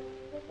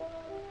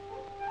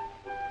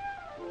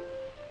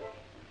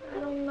 I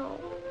don't know.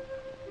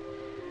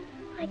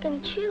 I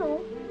can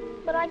chew,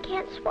 but I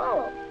can't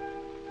swallow.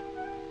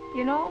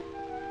 You know,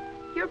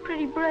 you're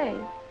pretty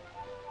brave.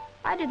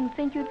 I didn't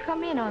think you'd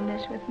come in on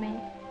this with me.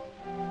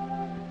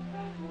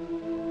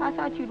 I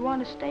thought you'd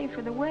want to stay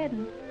for the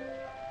wedding.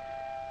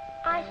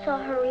 I saw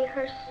her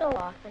rehearse so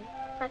often.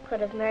 I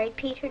could have married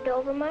Peter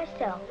Dover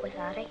myself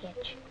without a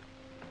hitch.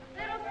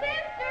 Little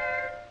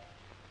sister!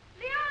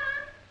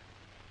 Leon!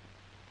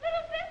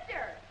 Little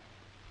sister!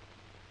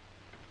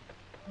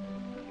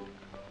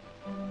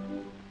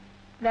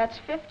 That's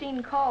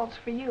 15 calls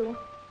for you.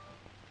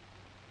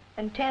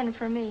 And 10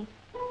 for me.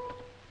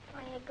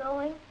 Are you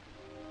going?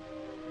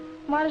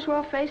 Might as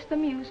well face the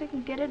music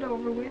and get it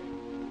over with.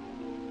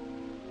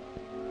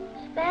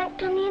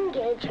 Spanked on the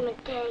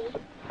engagement day.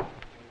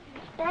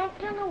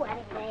 Spanked on the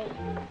wedding day.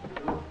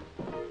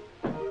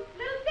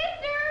 Little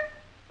sister!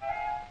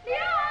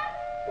 Leon!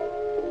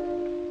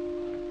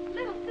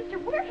 Little sister,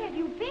 where have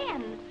you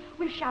been?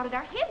 We've shouted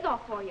our heads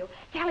off for you.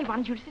 Sally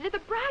wanted you to sit at the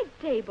bride's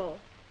table.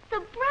 The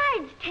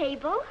bride's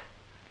table?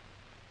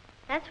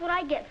 That's what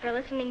I get for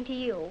listening to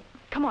you.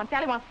 Come on,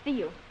 Sally wants to see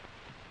you.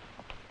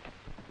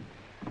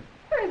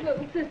 Where's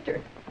little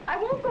sister? I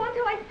won't go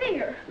until I see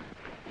her.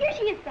 Here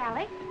she is,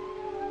 Sally.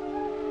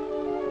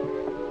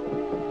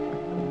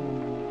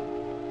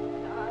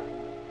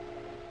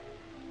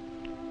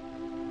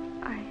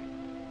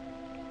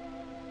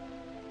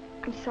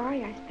 I'm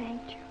sorry I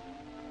spanked you.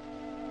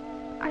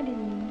 I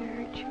didn't mean to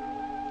hurt you.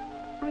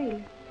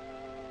 Really.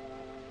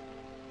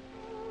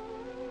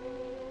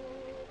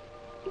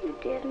 You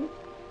didn't.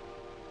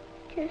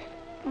 Just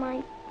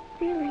my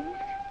feelings.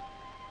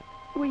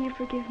 Will you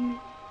forgive me?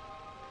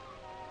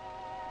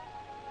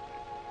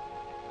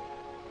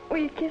 Will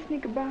you kiss me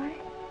goodbye?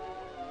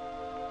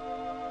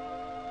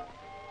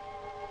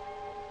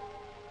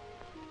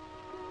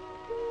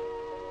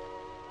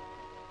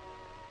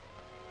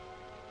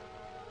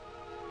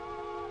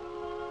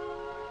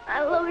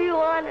 I love you,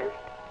 honest.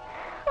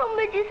 I'll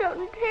make you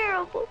something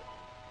terrible.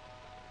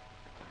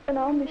 And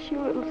I'll miss you,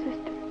 little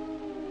sister.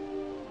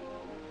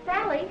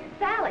 Sally,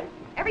 Sally,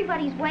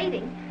 everybody's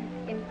waiting,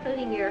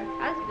 including your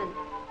husband,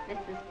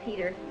 Mrs.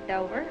 Peter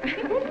Dover.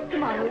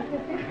 Come on, little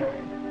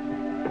sister.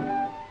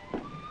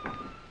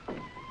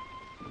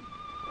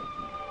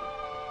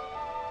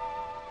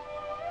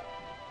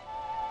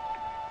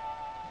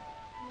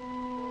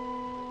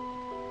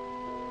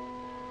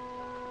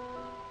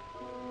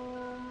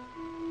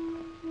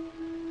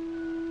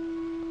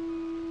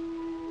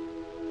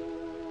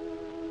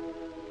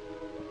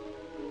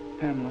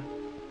 Pamela,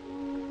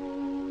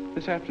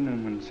 this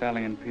afternoon when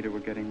Sally and Peter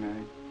were getting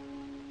married,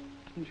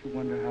 didn't you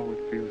wonder how it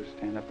would feel to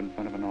stand up in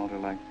front of an altar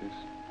like this?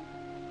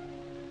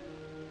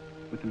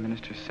 With the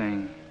minister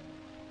saying,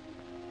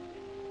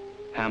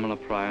 Pamela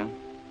Pryor,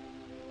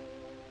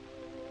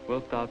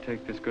 wilt thou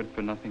take this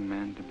good-for-nothing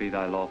man to be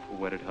thy lawful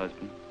wedded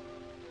husband?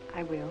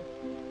 I will.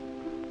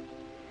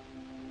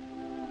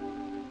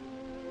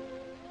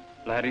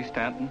 Laddie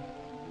Stanton,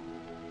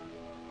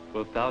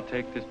 wilt thou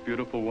take this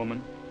beautiful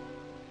woman,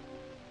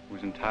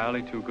 who's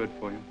entirely too good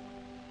for you,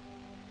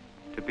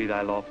 to be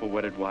thy lawful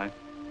wedded wife?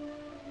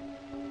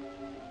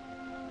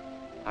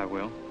 I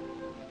will.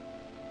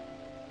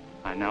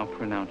 I now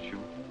pronounce you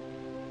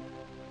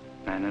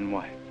man and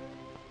wife.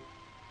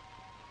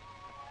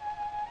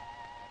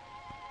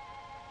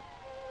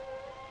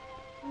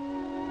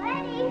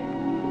 Laddie,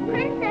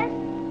 where's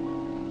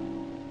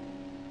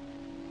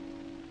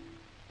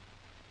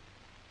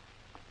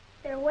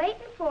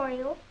for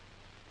you.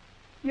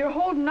 You're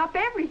holding up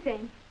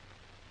everything.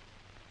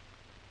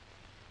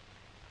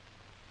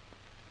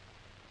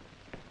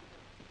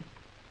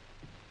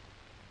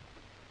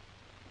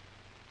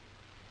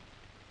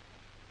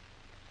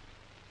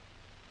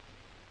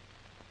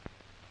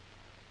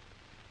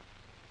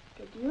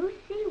 Did you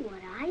see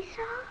what I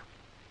saw?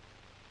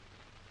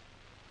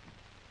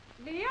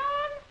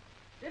 Leon,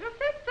 little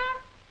sister.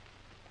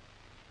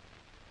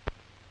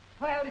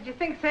 Well, did you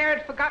think Sarah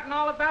had forgotten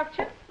all about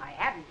you? I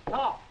hadn't at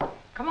all.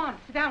 Come on,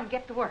 sit down and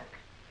get to work.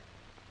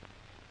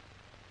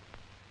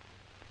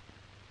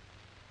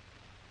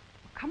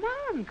 Come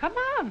on, come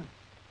on.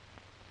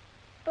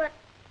 But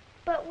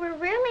we're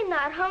really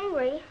not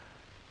hungry.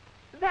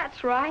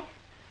 That's right.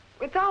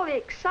 With all the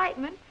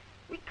excitement,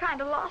 we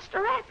kind of lost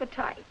our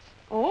appetites.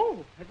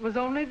 Oh, it was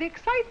only the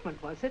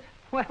excitement, was it?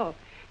 Well,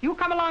 you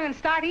come along and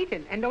start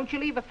eating, and don't you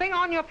leave a thing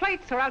on your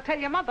plates, or I'll tell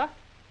your mother.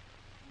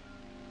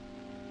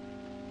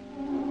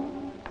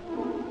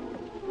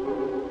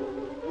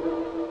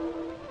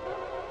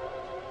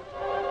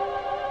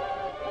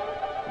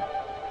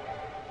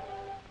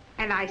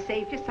 And I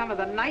saved you some of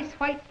the nice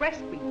white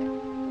breast meat.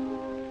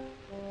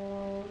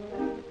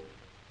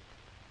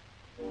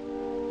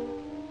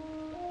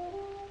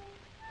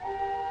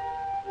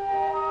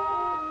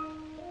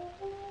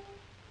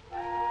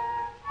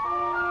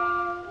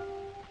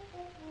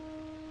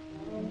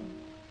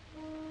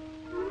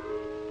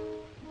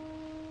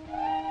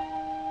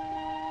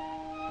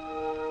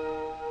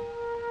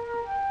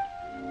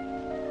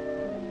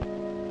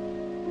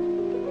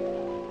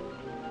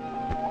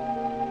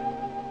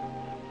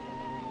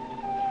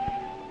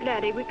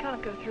 Laddie, we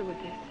can't go through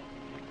with this.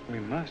 We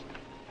must.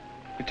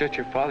 It's just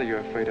your father you're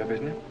afraid of,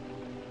 isn't it?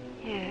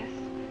 Yes.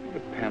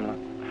 But, Pamela,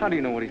 how do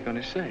you know what he's going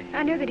to say?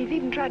 I know that he's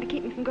even tried to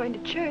keep me from going to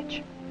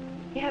church.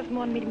 He hasn't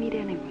wanted me to meet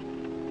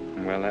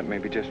anyone. Well, that may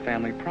be just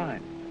family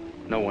pride.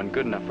 No one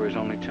good enough for his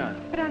only child.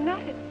 But I'm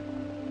not it.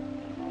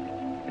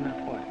 You're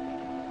not what?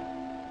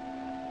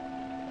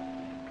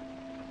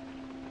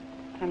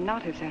 I'm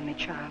not his only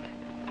child.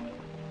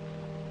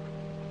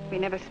 We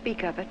never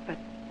speak of it, but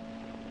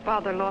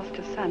Father lost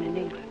a son in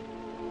England.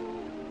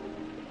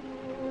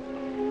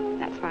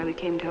 That's why we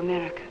came to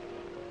America.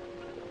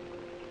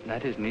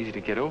 That isn't easy to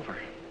get over.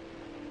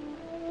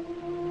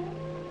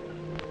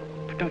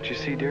 But don't you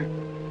see, dear?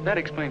 That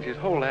explains his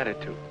whole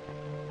attitude.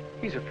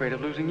 He's afraid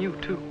of losing you,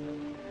 too.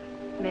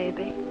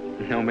 Maybe.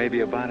 No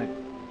maybe about it.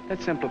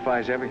 That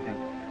simplifies everything.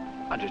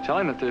 I'll just tell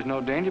him that there's no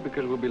danger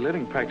because we'll be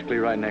living practically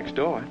right next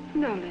door.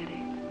 No,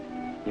 Laddie.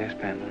 Yes,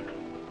 Pamela.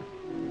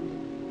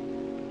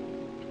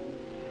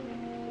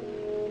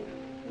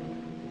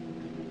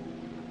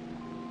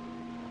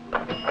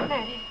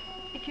 Laddie,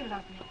 if you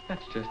love me.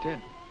 That's just it.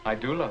 I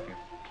do love you.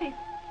 Please.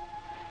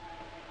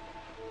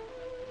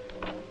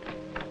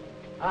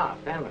 Ah,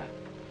 Pamela.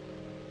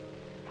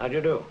 How do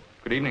you do?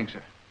 Good evening,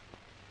 sir.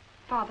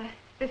 Father,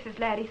 this is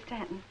Laddie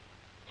Stanton.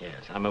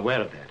 Yes, I'm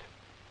aware of that.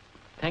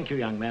 Thank you,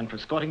 young man, for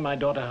escorting my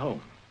daughter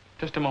home.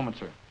 Just a moment,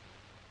 sir.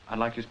 I'd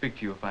like to speak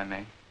to you, if I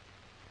may.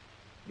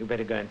 You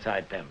better go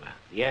inside, Pamela.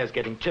 The air's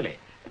getting chilly.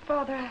 But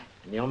Father,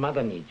 And your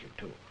mother needs you,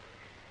 too.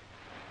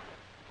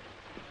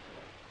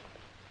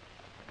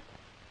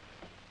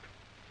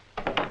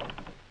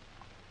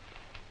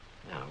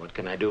 Now, what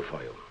can I do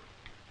for you?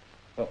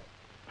 Oh.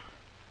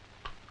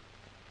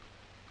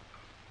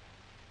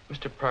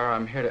 Mr. Pryor,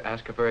 I'm here to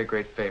ask a very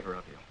great favor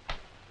of you.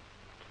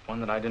 One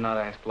that I do not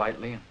ask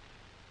lightly, and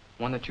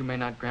one that you may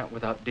not grant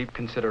without deep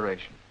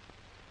consideration.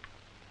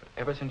 But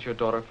ever since your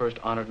daughter first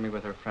honored me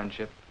with her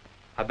friendship,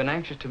 I've been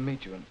anxious to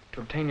meet you and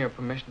to obtain your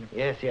permission to...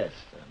 Yes.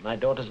 My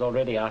daughter's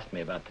already asked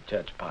me about the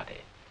church party.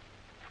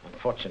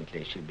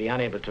 Unfortunately, she'll be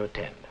unable to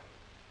attend.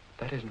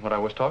 That isn't what I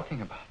was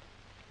talking about.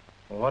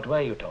 Well, what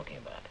were you talking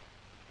about?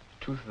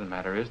 The truth of the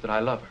matter is that I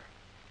love her.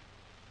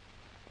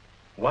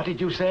 What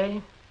did you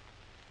say?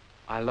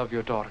 I love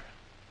your daughter,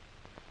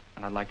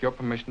 and I'd like your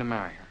permission to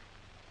marry her.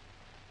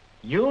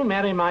 You'll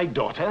marry my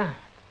daughter?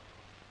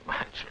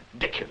 That's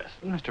ridiculous.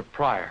 Mr.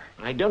 Pryor.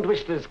 I don't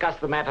wish to discuss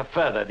the matter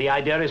further. The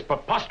idea is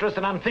preposterous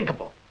and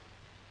unthinkable.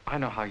 I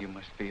know how you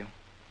must feel,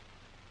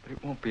 but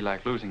it won't be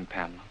like losing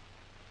Pamela.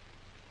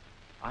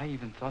 I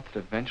even thought that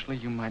eventually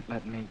you might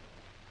let me,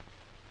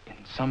 in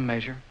some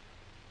measure,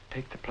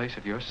 take the place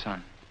of your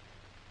son.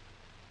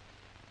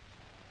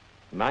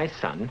 My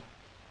son?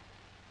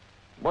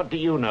 What do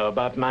you know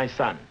about my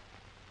son?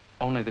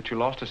 Only that you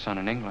lost a son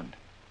in England.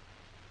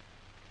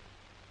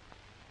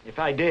 If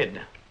I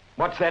did,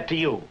 what's that to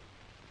you?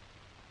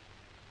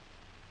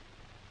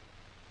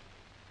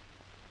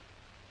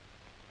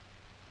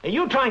 Are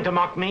you trying to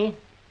mock me?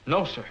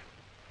 No, sir.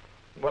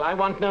 Well, I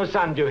want no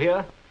son, do you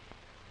hear?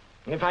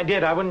 If I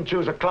did, I wouldn't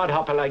choose a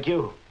clodhopper like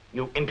you,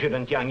 you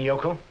impudent young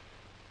yokel.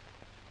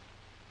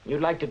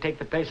 You'd like to take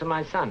the place of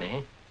my son,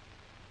 eh?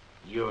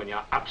 You and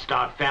your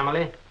upstart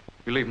family.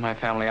 You leave my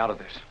family out of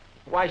this.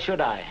 Why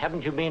should I?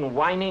 Haven't you been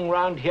whining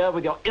round here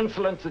with your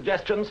insolent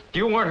suggestions?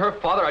 You weren't her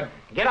father, I'd...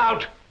 Get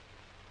out!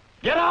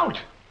 Get out!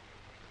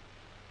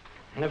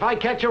 And if I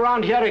catch you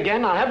around here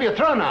again, I'll have you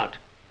thrown out.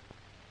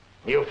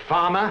 You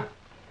farmer.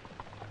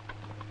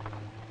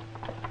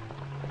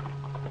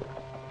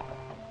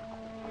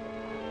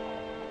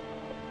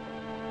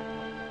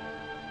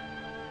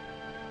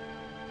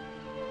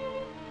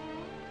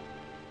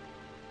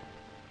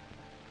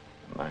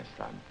 my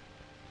son.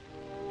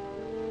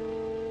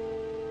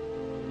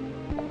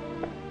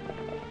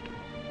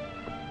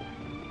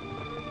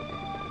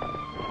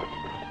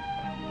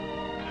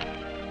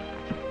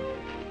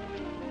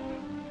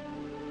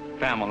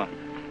 Pamela,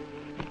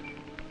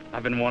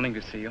 I've been wanting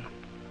to see you.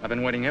 I've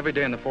been waiting every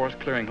day in the forest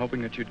clearing,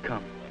 hoping that you'd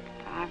come.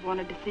 I've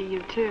wanted to see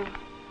you, too.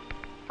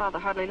 Father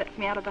hardly lets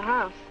me out of the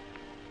house.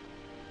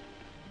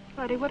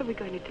 Laddie, what are we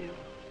going to do?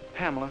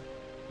 Pamela,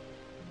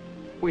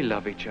 we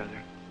love each other.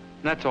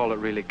 And that's all that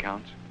really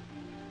counts.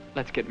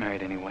 Let's get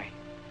married anyway.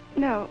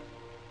 No.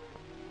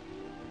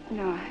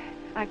 No,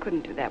 I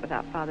couldn't do that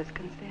without Father's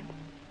consent.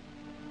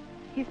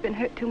 He's been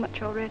hurt too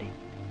much already.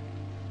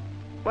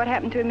 What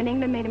happened to him in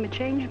England made him a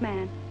changed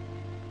man.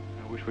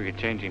 I wish we could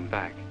change him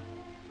back.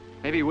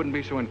 Maybe he wouldn't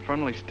be so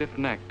infernally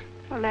stiff-necked.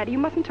 Well, Laddie, you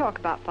mustn't talk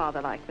about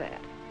Father like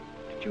that.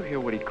 Did you hear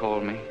what he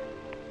called me?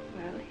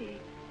 Well, he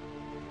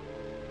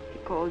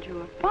called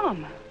you a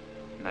farmer.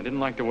 And I didn't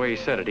like the way he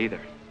said it either.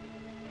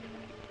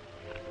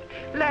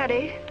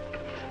 Laddie,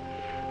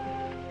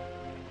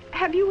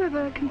 have you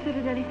ever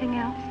considered anything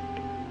else?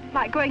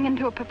 Like going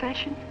into a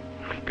profession?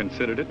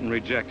 Considered it and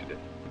rejected it.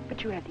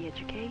 But you had the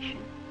education.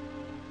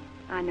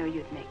 I know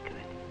you'd make good.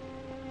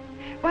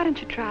 Why don't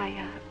you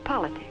try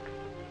politics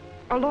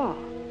or law?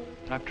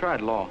 I've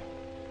tried law.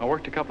 I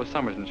worked a couple of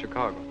summers in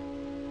Chicago.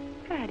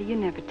 Laddie, you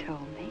never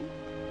told me.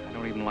 I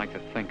don't even like to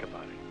think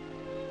about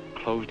it.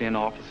 Closed-in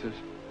offices,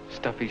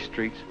 stuffy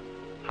streets,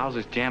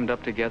 houses jammed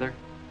up together,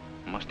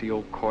 musty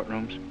old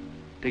courtrooms,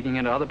 digging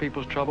into other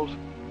people's troubles.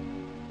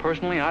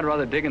 Personally, I'd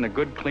rather dig in the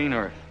good, clean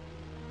earth.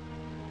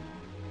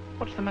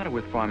 What's the matter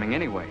with farming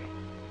anyway?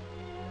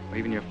 Well,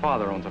 even your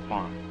father owns a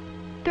farm.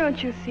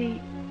 Don't you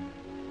see,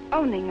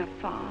 owning a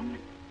farm,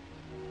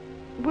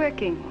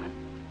 working one,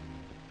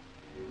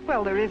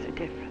 well, there is a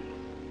difference.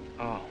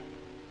 Oh.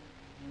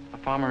 A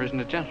farmer isn't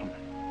a gentleman.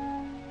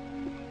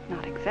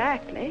 Not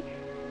exactly.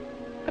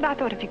 But I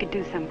thought if you could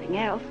do something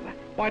else, well...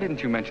 Why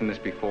didn't you mention this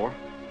before?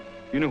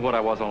 You knew what I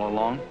was all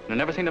along, and it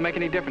never seemed to make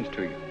any difference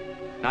to you.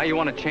 Now you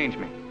want to change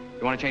me.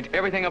 You want to change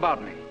everything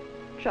about me.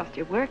 Trust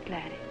your work,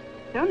 Laddie.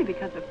 It's only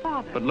because of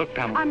Father. But look,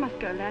 Pamela... I must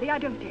go, Laddie. I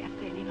don't dare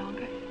stay any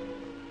longer.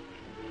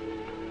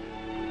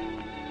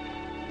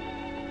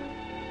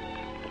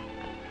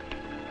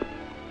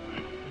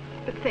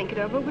 But think it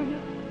over, will you?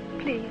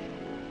 Please.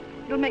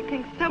 It'll make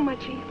things so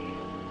much easier.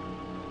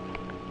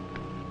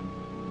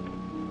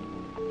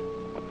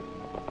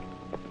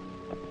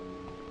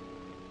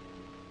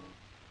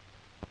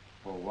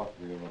 For what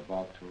we are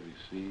about to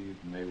receive,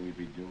 may we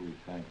be duly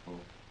thankful.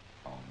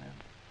 Amen.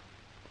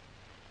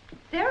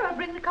 Sarah,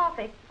 bring the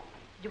coffee.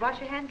 Did you wash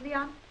your hands,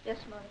 Leon? Yes,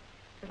 Mother.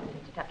 Listen,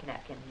 to tuck your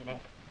napkin in your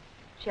neck.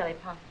 Shelley,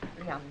 pass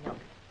Leon the milk.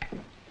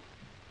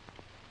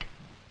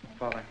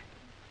 Father,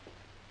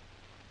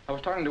 I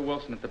was talking to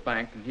Wilson at the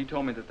bank, and he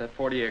told me that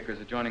 40 acres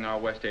adjoining our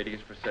West 80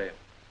 is for sale.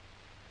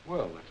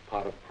 Well, that's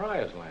part of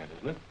Pryor's land,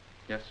 isn't it?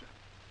 Yes, sir.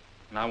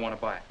 And I want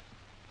to buy it.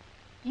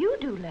 You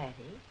do,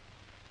 Laddie?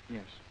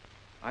 Yes.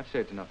 I've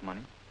saved enough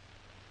money.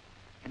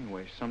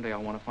 Anyway, someday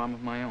I'll want a farm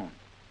of my own.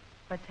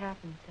 What's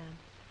happened, son?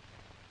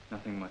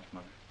 Nothing much,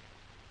 Mother.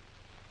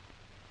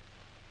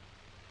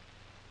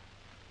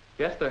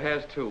 Yes, there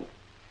has, too.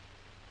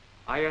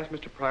 I asked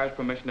Mr. Pryor's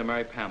permission to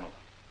marry Pamela.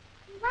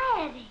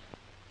 Laddie.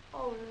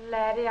 Oh,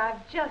 Laddie,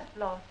 I've just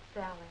lost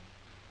Sally.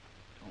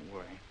 Don't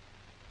worry.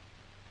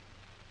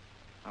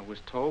 I was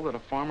told that a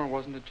farmer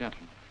wasn't a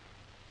gentleman.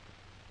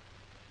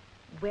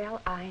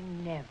 Well, I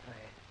never.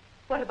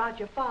 What about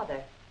your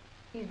father?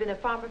 He's been a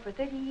farmer for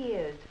 30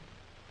 years.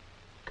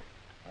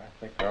 I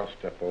think I'll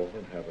step over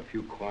and have a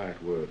few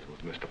quiet words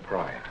with Mr.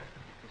 Pryor.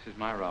 This is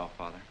my row,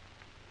 Father.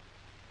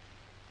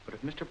 But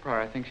if Mr.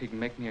 Pryor thinks he can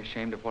make me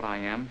ashamed of what I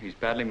am, he's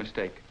badly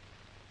mistaken.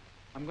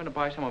 I'm going to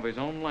buy some of his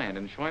own land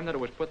and show him that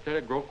it was put there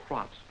to grow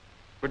crops,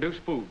 produce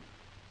food,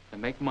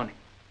 and make money.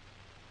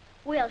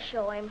 We'll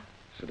show him.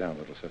 Sit down,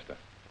 little sister.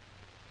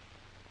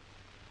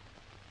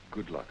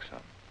 Good luck,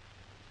 son.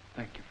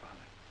 Thank you, Father.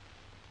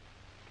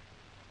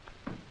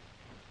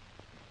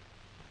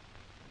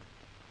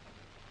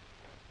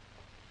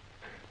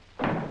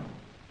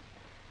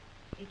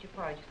 Eat your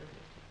porridge, little sister.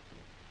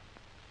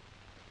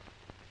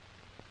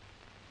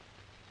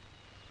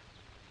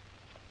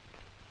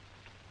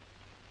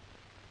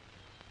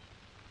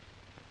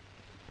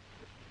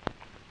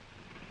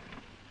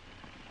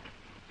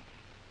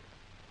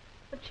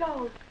 But,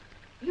 Charles,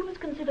 you must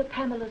consider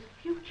Pamela's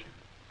future.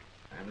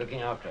 I'm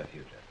looking after her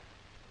future.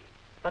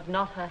 But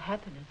not her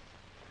happiness.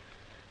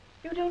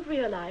 You don't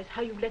realize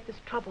how you've let this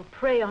trouble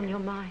prey on your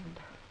mind.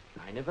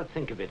 I never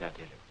think of it, I tell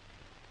you.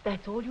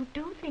 That's all you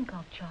do think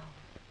of, Charles.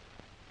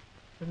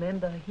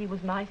 Remember, he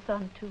was my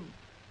son, too.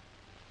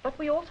 But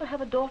we also have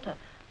a daughter,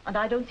 and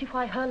I don't see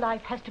why her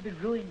life has to be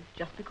ruined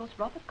just because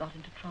Robert got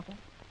into trouble.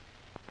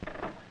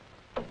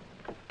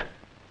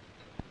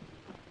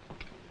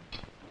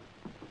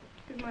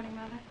 Good morning,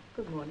 Mother.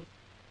 Good morning.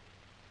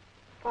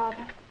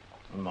 Father.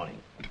 Good morning.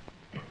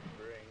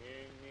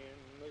 Bringing in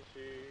the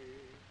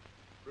sea,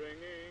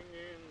 bringing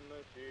in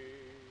the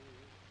sea,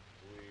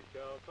 we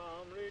shall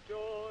come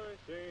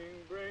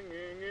rejoicing,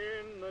 bringing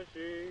in the the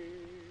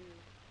sheep,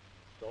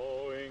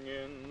 sowing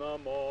in the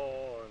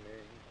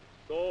morning,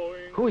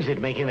 sowing... Who is it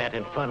making that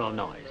infernal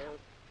noise?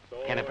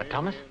 Kennifer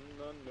Thomas?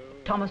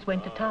 Thomas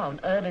went to town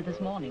early this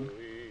morning.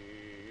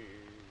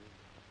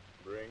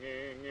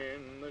 Bringing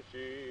in the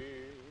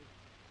sheep,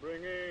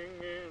 bringing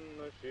in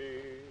the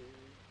sheep,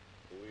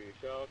 we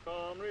shall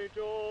come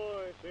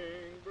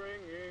rejoicing,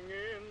 bringing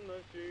in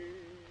the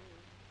sheep,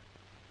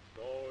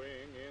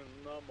 sowing in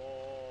the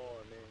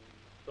morning,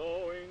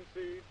 sowing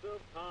seeds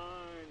of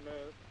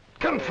kindness.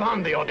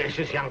 Confound the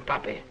audacious young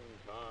puppy.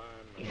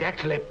 He's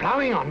actually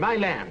plowing on my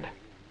land.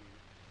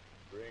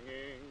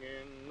 Bringing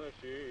in the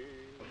sheep.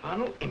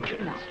 Infernal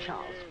impudence.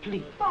 Charles,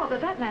 please. Father,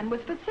 that land was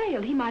for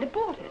sale. He might have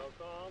bought it.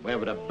 Where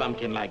would a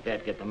bumpkin like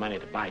that get the money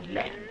to buy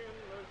land?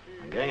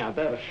 I'm going out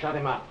there to shut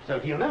him up, so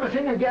he'll never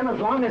sing again as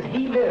long as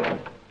he lives.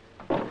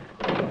 Oh,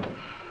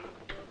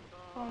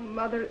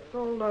 Mother, it's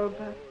all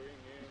over.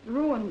 It's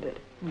ruined it.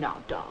 Now,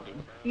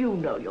 darling, you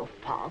know your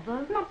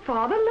father. Not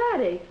Father,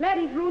 Laddie.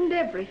 Laddie's ruined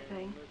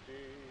everything.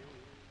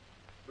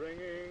 Bringing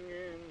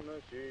in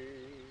the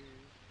sheep,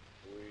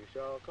 we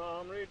shall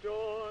come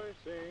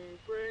rejoicing,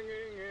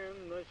 bringing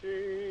in the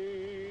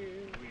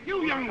sheep.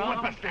 You young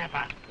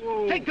whippersnapper!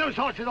 Take those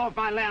horses off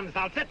my lands.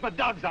 I'll set my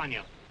dogs on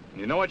you.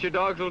 You know what your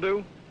dogs will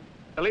do?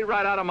 They'll eat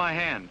right out of my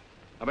hand.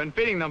 I've been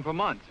feeding them for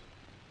months.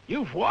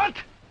 You've what?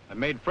 I've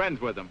made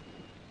friends with them.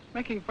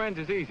 Making friends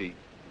is easy.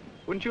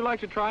 Wouldn't you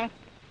like to try it?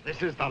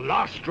 This is the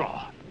last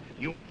straw.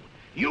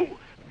 You...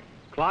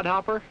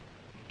 Clodhopper?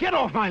 Get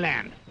off my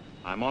land.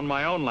 I'm on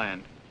my own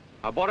land.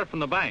 I bought it from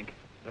the bank.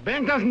 The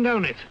bank doesn't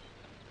own it.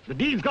 The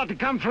deed's got to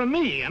come from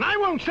me, and I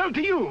won't sell to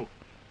you.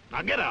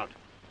 Now get out.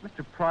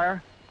 Mr.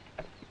 Pryor,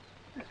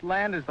 this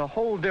land is the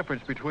whole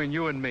difference between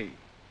you and me.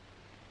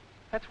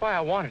 That's why I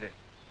wanted it.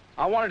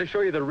 I wanted to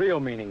show you the real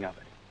meaning of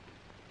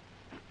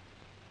it.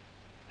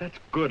 That's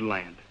good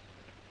land,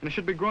 and it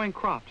should be growing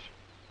crops.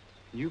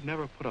 You've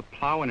never put a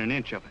plow in an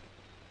inch of it.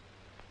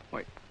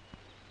 Wait,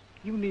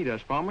 you need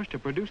us farmers to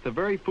produce the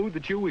very food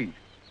that you eat.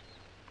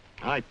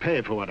 I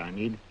pay for what I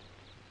need.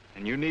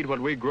 And you need what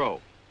we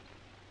grow.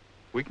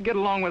 We can get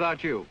along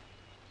without you,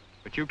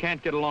 but you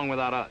can't get along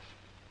without us.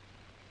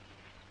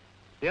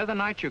 The other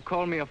night you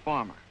called me a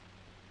farmer.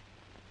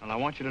 And I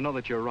want you to know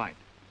that you're right.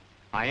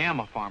 I am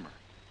a farmer,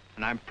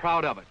 and I'm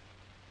proud of it.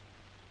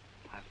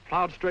 I've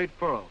plowed straight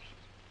furrows,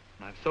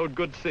 and I've sowed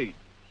good seed.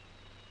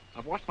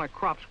 I've watched my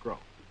crops grow.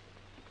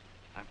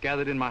 I've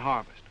gathered in my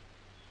harvest.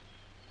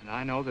 And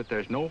I know that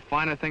there's no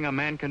finer thing a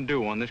man can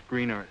do on this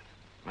green earth.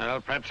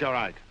 Well, perhaps you're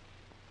right.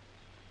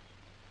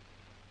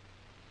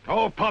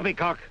 Oh,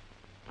 poppycock.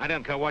 I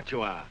don't care what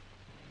you are.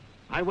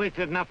 I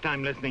wasted enough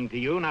time listening to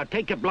you. Now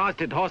take your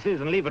blasted horses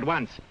and leave at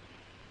once.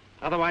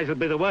 Otherwise it'll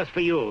be the worse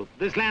for you.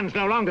 This land's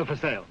no longer for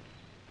sale.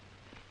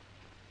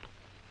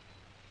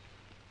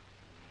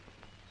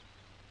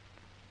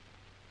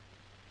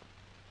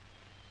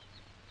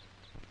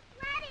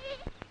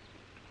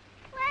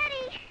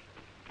 Laddie!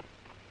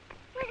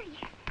 Where are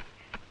you?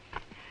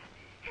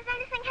 Has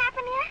anything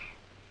happened yet?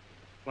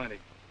 Plenty.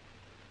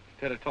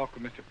 Had a talk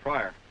with Mr.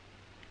 Pryor.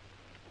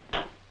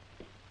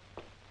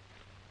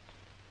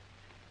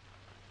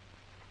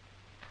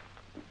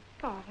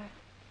 Father.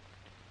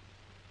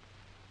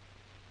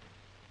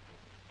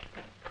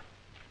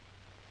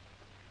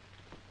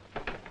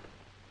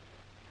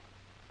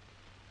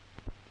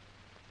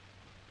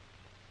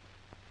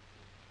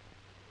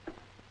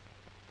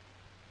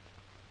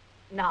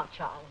 Now,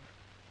 Charles,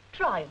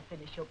 try and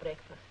finish your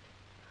breakfast.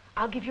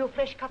 I'll give you a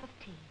fresh cup of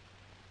tea.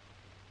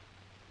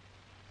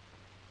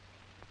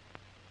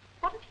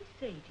 What did he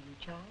say to you,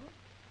 Charles?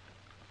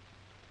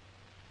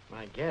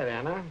 My God,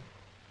 Anna,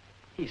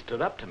 he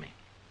stood up to me.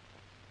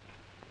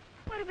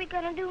 What are we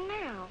gonna do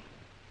now?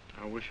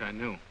 I wish I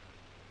knew.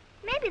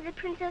 Maybe the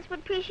princess would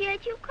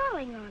appreciate you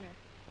calling on her.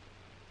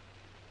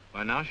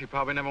 By now, she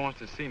probably never wants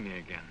to see me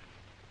again.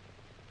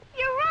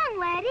 You're wrong,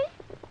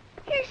 Laddie.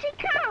 Here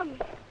she comes.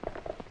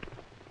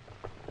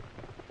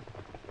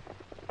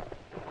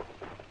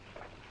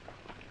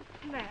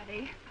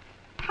 Laddie,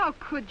 how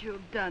could you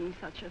have done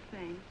such a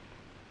thing?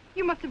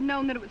 You must have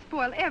known that it would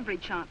spoil every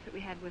chance that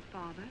we had with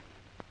Father.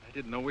 I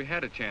didn't know we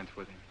had a chance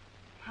with him.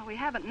 Well, we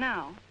haven't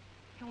now.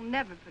 He'll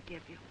never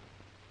forgive you.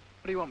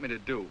 What do you want me to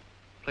do?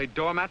 Play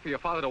doormat for your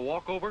father to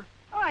walk over?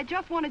 Oh, I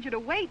just wanted you to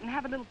wait and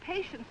have a little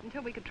patience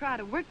until we could try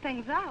to work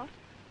things out.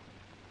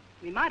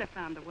 We might have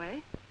found a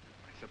way.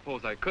 I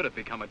suppose I could have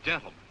become a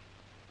gentleman.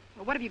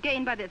 Well, what have you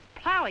gained by this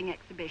plowing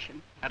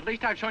exhibition? At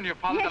least I've shown your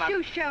father that Yes, I'm...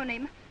 you've shown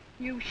him.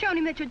 You've shown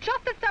him that you're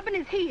just as stubborn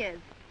as he is.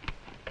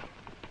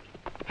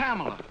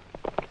 Pamela.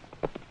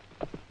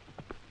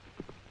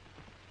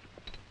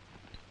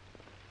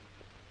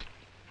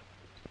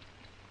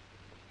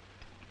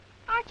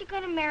 Aren't you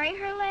gonna marry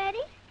her, Laddie?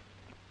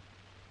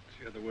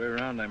 It's the other way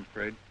around, I'm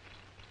afraid.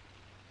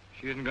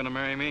 She isn't going to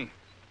marry me.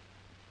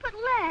 But,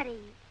 Laddie,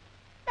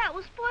 that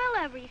will spoil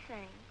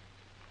everything.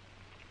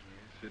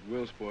 Yes, it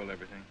will spoil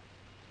everything.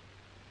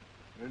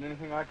 There isn't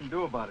anything I can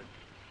do about it.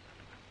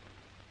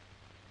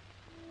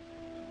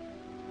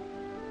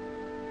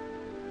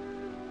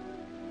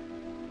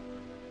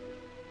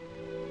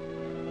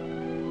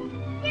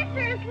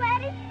 Ernest,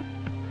 Laddie?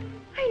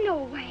 I know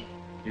a way.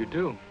 You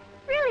do?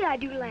 Really, I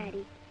do,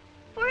 Laddie.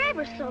 For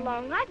ever so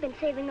long, I've been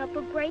saving up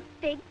a great,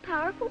 big,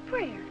 powerful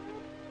prayer.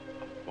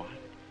 What?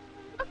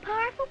 A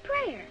powerful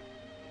prayer.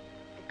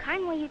 The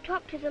kind where you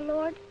talk to the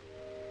Lord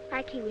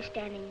like he was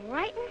standing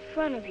right in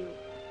front of you.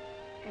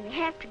 And you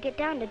have to get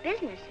down to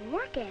business and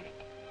work at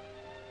it.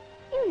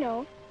 You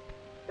know,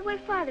 the way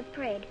Father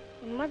prayed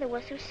when Mother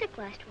was so sick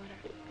last winter.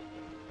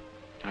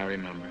 I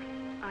remember.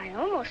 I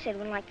almost said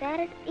one like that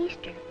at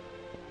Easter,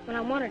 when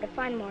I wanted to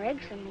find more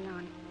eggs than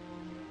Leon.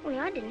 Only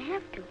I didn't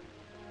have to.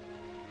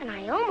 And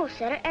I almost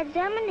said it at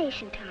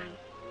examination time,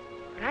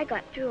 but I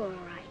got through all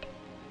right.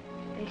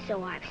 And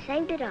so I've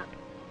saved it up.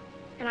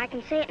 And I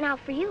can say it now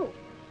for you,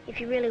 if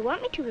you really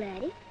want me to,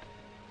 Laddie.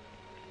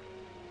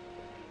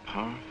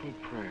 Powerful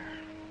prayer.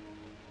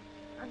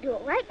 I'll do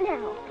it right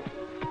now.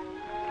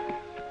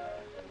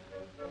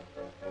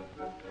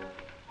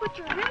 But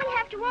you really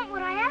have to want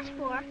what I asked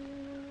for.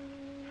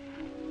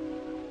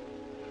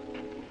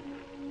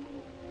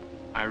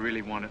 I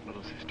really want it,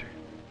 little sister.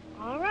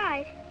 All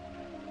right.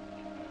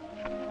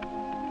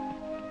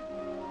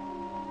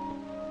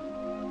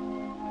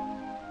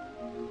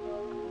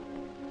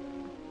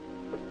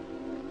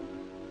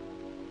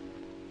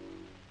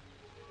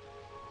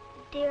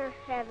 Dear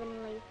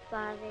Heavenly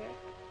Father,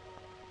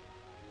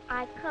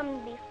 I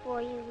come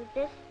before you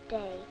this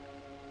day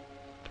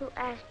to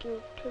ask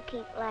you to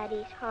keep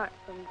Laddie's heart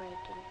from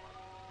breaking.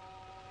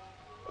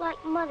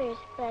 Like Mother's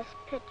best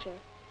picture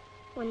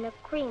when the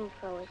cream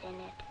froze in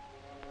it.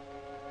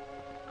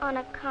 On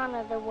account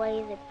of the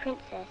way the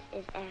princess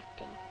is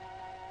acting.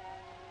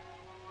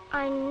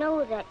 I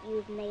know that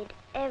you've made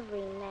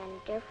every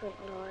man different,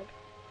 Lord,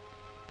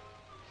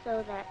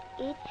 so that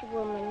each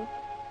woman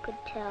could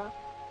tell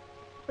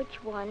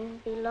which one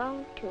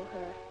belonged to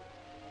her.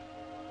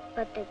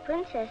 But the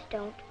princess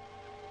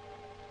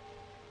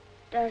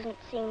doesn't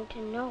seem to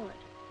know it.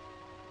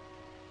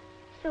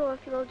 So if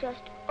you'll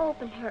just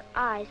open her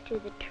eyes to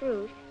the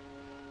truth,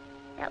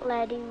 that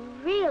Laddie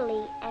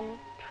really and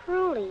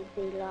truly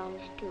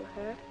belongs to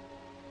her,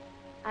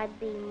 I'd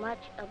be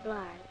much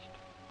obliged.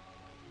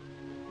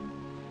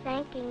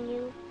 Thanking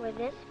you for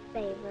this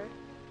favor,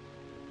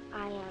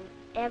 I am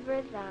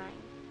ever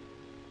thine.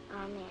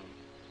 Amen.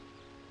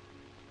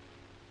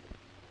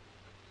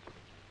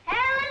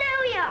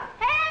 Hallelujah!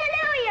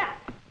 Hallelujah!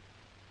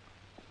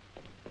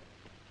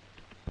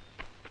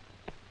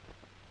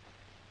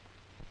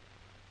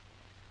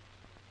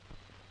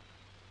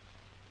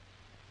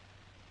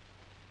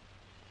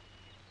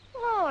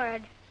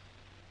 Lord,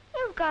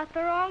 you've got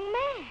the wrong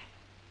man.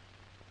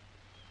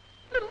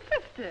 Little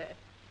sister.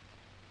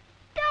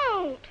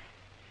 Don't.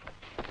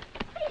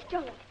 Please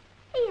don't.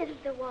 He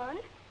isn't the one.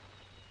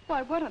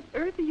 Why, what on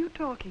earth are you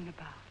talking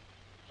about?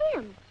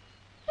 Him.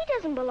 He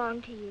doesn't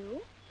belong to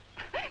you.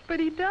 But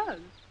he does.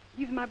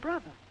 He's my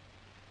brother.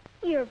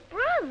 Your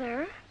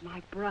brother?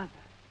 My brother,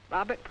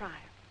 Robert Pryor.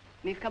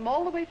 And he's come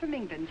all the way from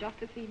England just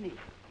to see me.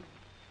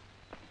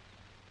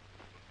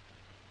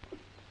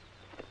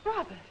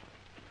 Robert.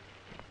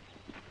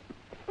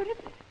 What is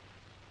it?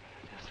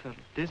 I just felt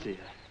dizzy.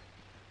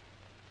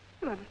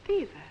 You have a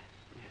fever.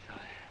 Yes,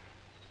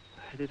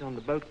 I had it on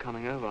the boat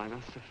coming over. I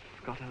must have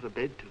got out of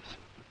bed too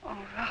soon. Oh,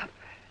 Robert.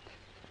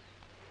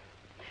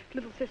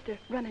 Little sister,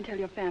 run and tell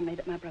your family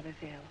that my brother's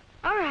ill.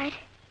 All right.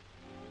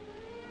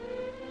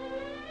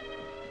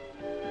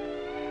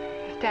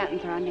 The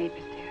Stantons are our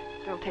neighbors, dear.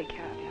 They'll take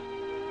care of you.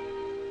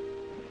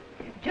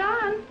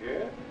 John!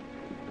 Yeah?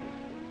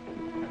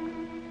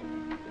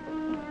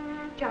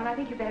 John, I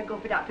think you better go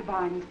for Dr.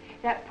 Barnes.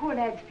 That poor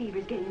lad's fever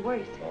is getting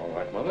worse. All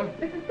right, Mother.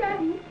 Mrs.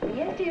 Stanton?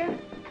 Yes, dear.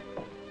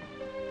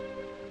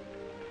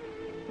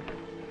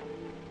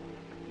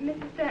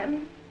 Mrs.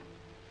 Stanton,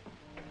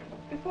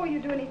 before you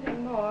do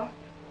anything more,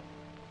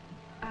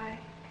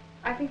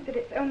 I think that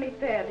it's only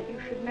fair that you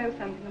should know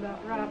something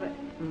about Robert.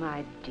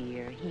 My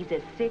dear, he's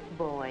a sick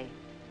boy.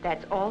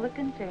 That's all that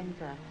concerns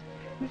us.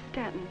 Miss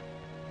Stanton,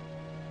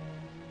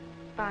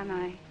 by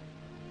my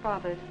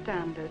father's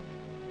standards,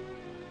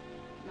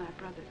 my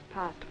brother's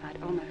past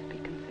might almost be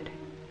considered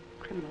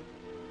criminal.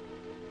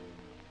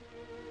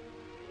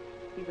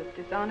 He was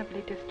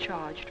dishonorably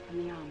discharged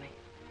from the army.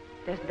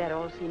 Doesn't that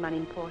all seem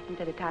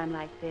unimportant at a time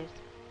like this?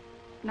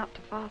 Not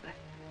to Father.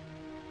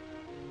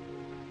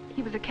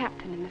 He was a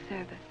captain in the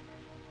service,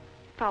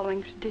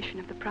 following the tradition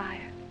of the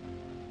Pryor.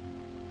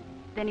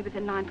 Then he was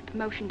in line for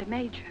promotion to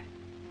major.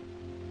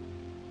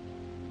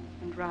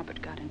 And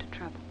Robert got into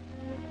trouble.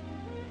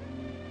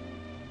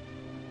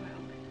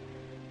 Well,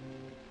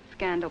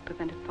 scandal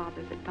prevented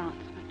Father's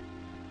advancement.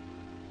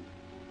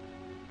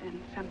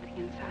 Then something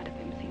inside of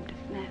him seemed to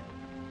snap.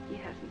 He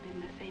hasn't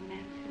been the same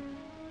man since.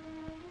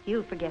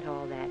 He'll forget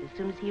all that as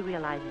soon as he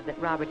realizes that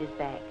Robert is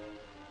back.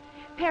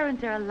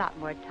 Parents are a lot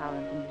more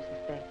tolerant than you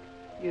suspect.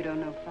 You don't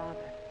know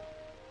Father.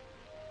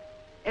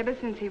 Ever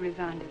since he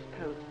resigned his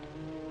post,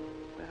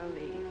 well,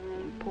 the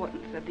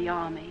importance of the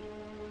army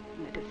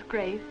and the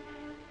disgrace,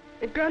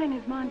 it's grown in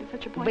his mind to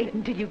such a point. Wait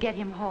until you get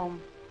him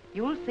home.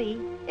 You'll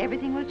see.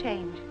 Everything will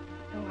change.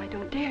 No, I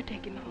don't dare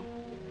take him home.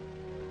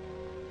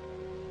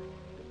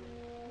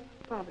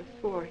 Father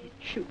swore he'd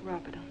shoot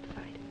Robert on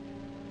sight.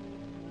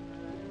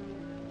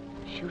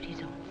 Shoot his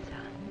own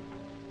son?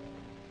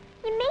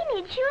 You mean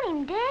he'd shoot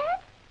him dead?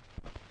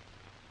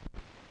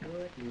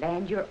 Good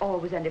land, you're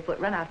always underfoot.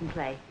 Run out and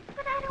play.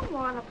 But I don't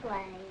want to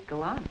play.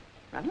 Go on.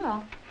 Run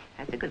along.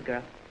 That's a good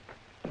girl.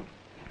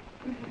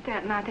 Mrs.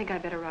 Stanton, I think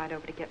I'd better ride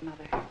over to get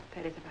Mother.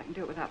 That is, if I can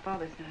do it without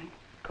Father saying.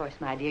 Of course,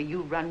 my dear,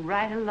 you run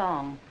right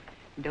along.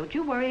 And don't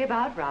you worry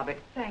about Robert.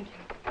 Thank you.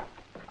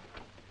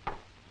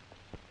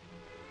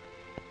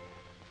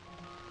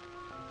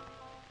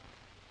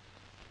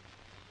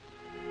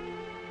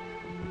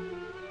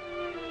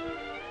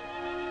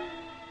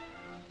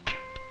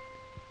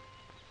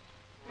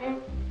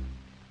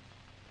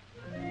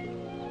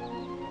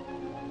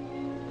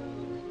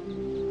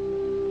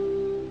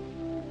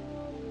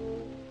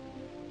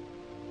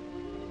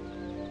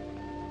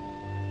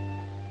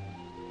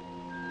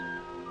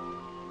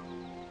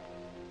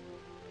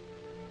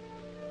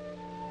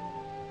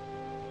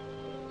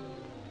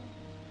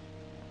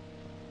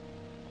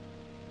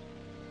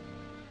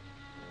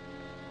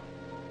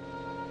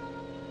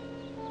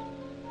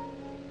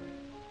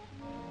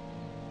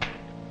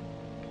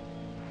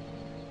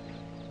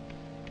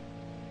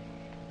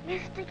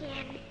 Missed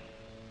again.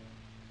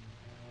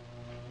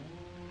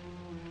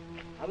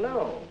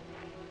 Hello.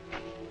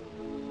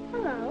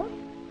 Hello.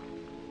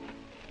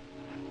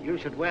 You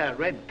should wear a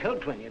red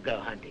coat when you go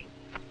hunting.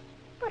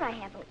 But I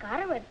haven't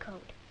got a red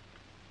coat.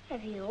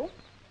 Have you?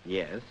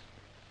 Yes.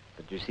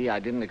 But you see, I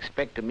didn't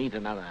expect to meet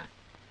another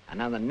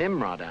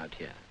Nimrod out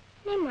here.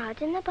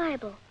 Nimrod's in the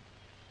Bible.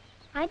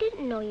 I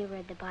didn't know you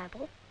read the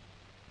Bible.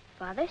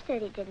 Father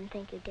said he didn't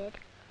think you did.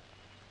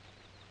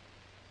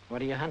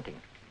 What are you hunting?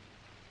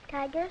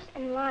 Tigers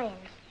and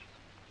lions.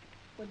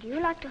 Would you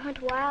like to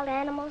hunt wild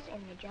animals in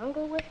the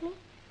jungle with me?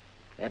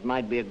 That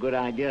might be a good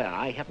idea.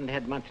 I haven't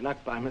had much luck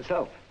by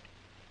myself.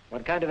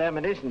 What kind of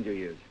ammunition do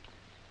you use?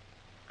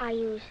 I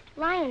use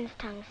lion's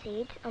tongue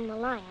seeds on the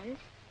lions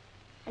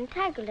and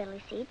tiger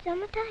lily seeds on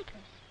the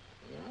tigers.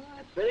 Well,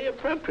 that's very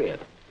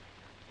appropriate.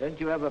 Don't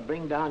you ever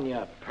bring down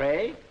your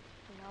prey?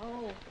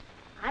 No,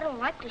 I don't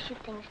like to shoot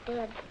things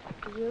dead.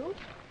 Do you?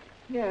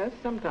 Yes,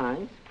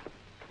 sometimes.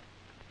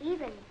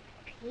 Even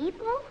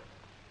people?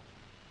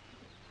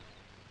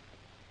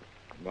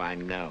 Why,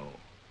 no.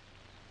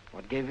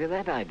 What gave you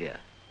that idea?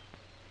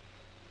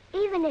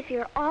 Even if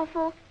you're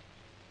awful,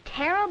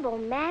 terrible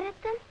mad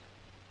at them?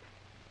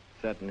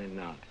 Certainly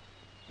not.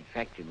 In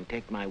fact, you can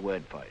take my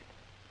word for it.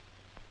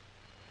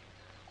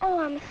 Oh,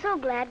 I'm so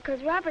glad,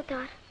 because Robert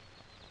thought...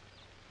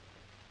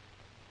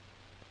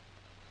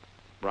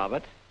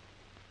 Robert?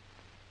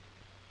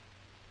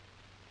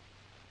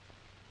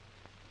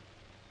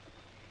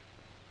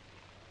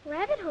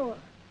 Rabbit hole.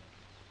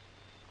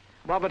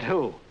 Robert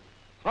who?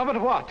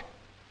 Robert what?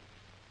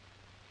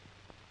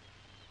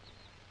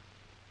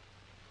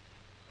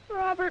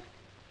 Robert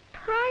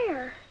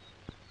Pryor.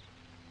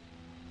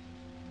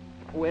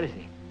 Where is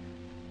he?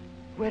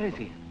 Where is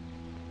he?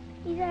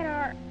 He's at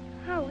our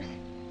house.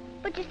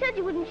 But you said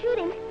you wouldn't shoot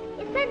him.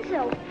 You said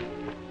so.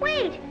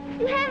 Wait!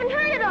 You haven't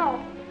heard it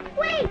all.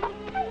 Wait!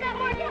 I've got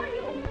more to tell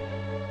you.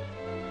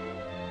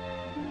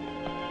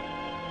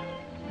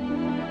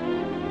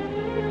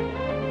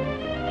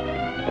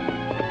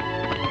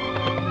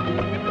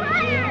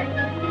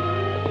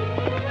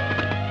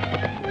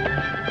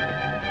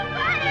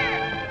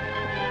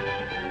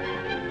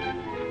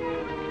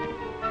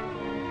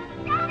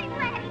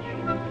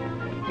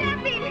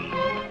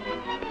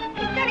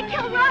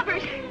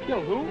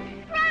 Kill who?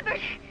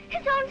 Robert,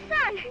 his own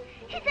son.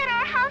 He's at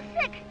our house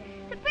sick.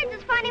 The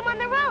princess found him on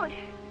the road.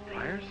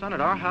 Pryor's son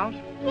at our house?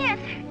 Yes.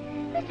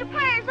 Mr.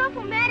 Pryor's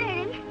awful mad at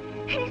him,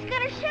 and he's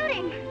gonna shoot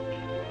him.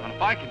 Well,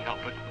 if I can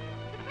help it.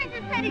 The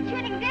princess said he'd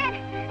shoot him dead,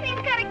 and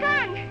he's got a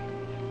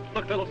gun.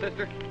 Look, little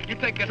sister, you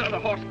take this other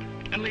horse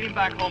and lead him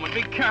back home, and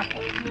be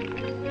careful.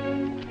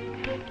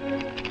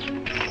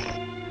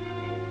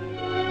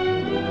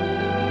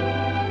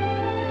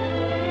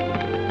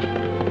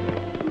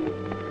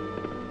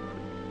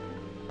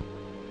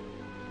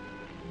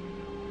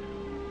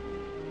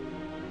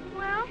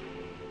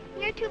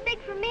 Too big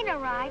for me to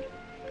ride,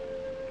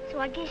 so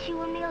I guess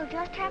you and me'll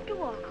just have to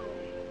walk home.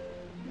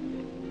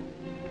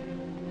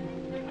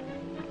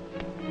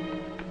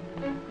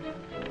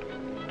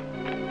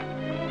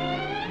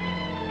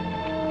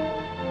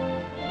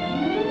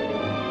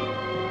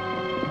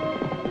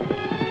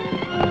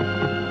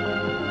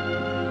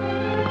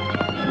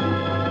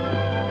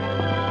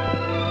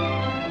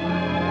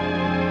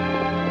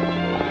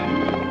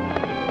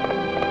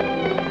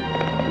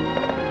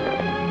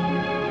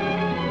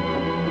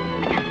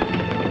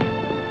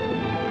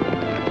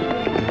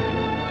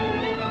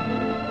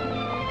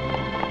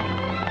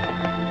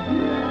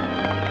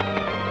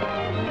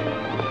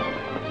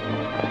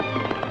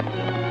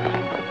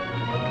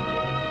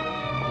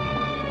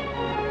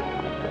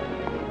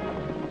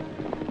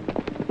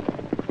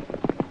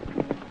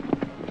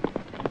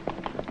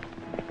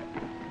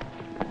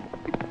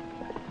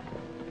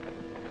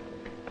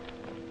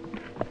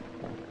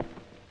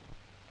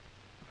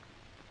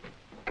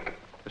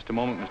 Just a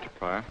moment, Mr.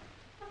 Pryor.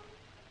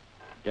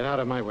 Get out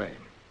of my way.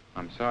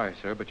 I'm sorry,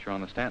 sir, but you're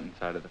on the Stanton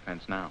side of the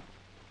fence now.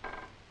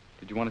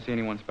 Did you want to see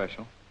anyone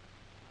special?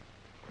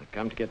 I've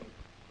come to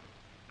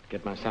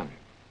get my son.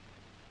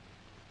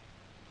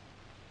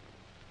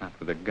 Not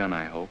with a gun,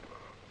 I hope.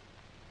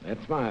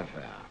 That's my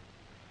affair.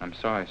 I'm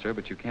sorry, sir,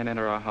 but you can't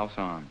enter our house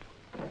armed.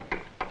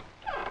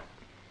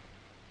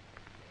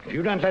 If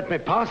you don't let me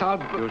pass, I'll...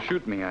 You'll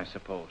shoot me, I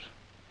suppose.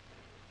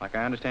 Like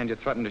I understand you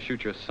threatened to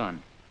shoot your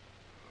son.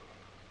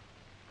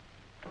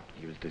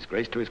 He was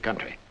disgraced to his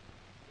country.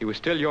 He was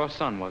still your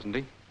son, wasn't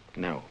he?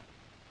 No.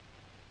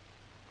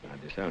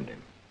 I disowned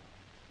him.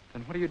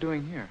 Then what are you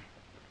doing here?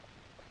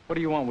 What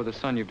do you want with a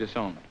son you've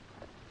disowned?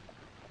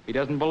 He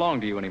doesn't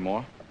belong to you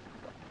anymore.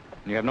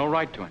 And you have no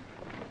right to him.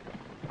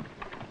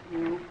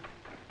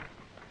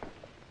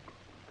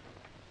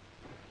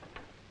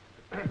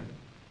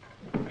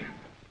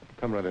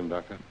 Come right in,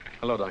 Doctor.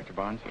 Hello, Dr.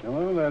 Barnes.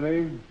 Hello,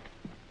 Laddie.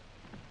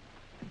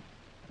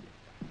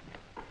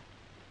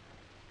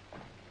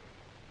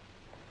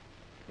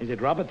 Is it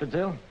Robert that's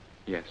ill?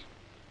 Yes.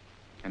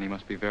 And he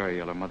must be very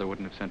ill, or Mother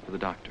wouldn't have sent for the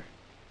doctor.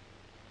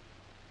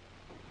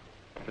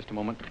 Just a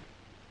moment.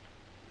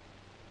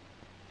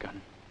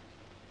 Gun.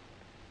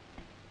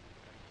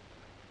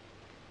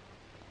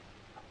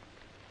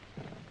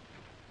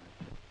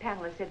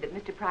 Pamela said that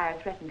Mr. Pryor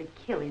threatened to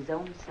kill his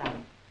own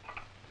son.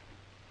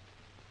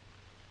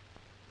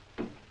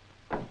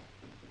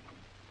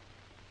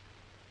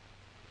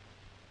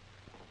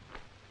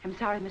 I'm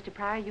sorry, Mr.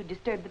 Pryor, you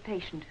disturbed the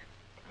patient.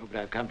 Oh, but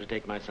I've come to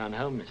take my son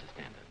home, Mrs.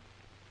 Stanton.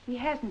 He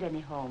hasn't any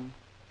home.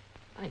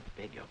 I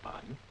beg your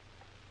pardon.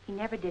 He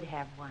never did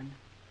have one.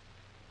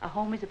 A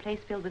home is a place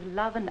filled with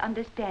love and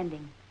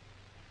understanding,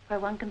 where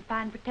one can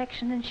find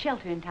protection and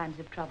shelter in times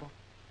of trouble.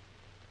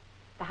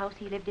 The house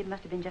he lived in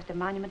must have been just a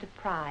monument of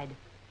pride,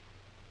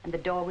 and the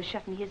door was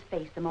shut in his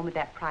face the moment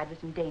that pride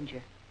was in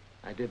danger.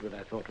 I did what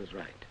I thought was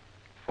right.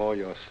 For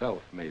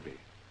yourself, maybe,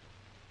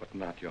 but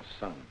not your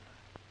son.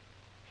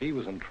 He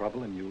was in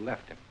trouble and you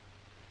left him,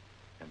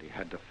 and he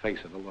had to face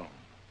it alone.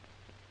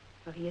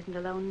 Well, he isn't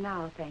alone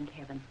now, thank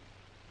heaven.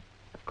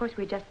 Of course,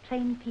 we're just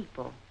plain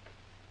people.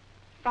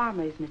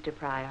 Farmers, Mr.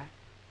 Pryor.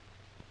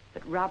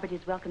 But Robert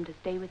is welcome to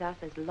stay with us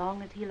as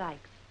long as he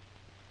likes.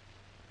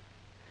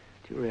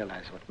 Do you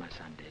realize what my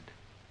son did?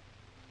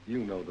 You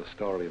know the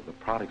story of the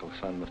prodigal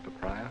son, Mr.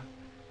 Pryor.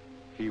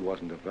 He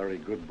wasn't a very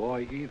good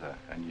boy either,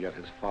 and yet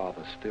his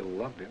father still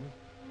loved him.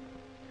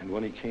 And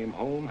when he came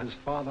home, his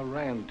father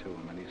ran to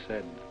him and he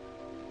said,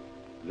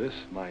 "This,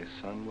 my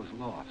son, was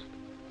lost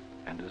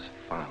and is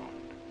found."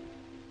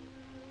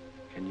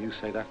 Can you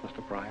say that,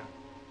 Mr. Pryor?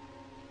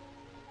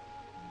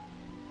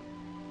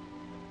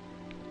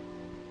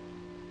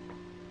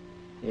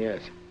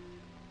 Yes.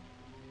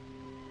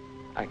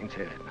 I can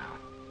say that now.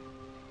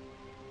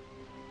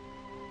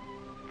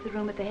 It's the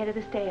room at the head of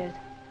the stairs.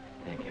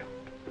 Thank you.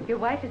 Your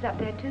wife is up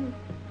there, too.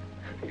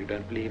 You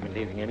don't believe in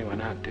leaving anyone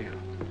out, do you?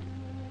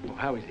 Well,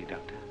 how is he,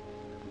 Doctor?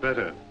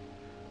 Better,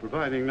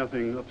 providing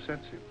nothing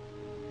upsets him.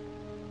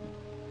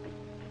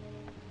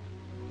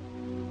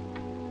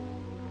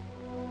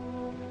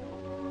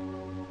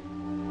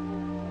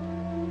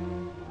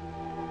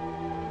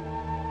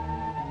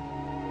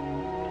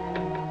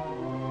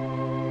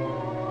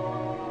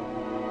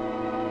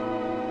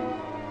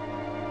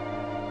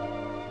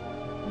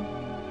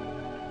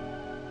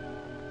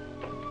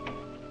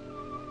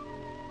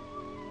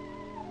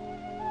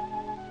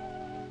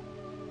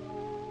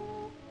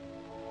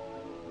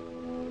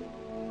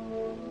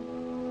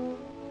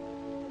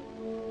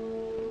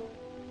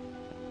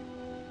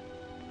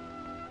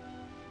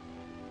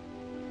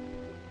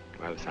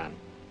 Well, son.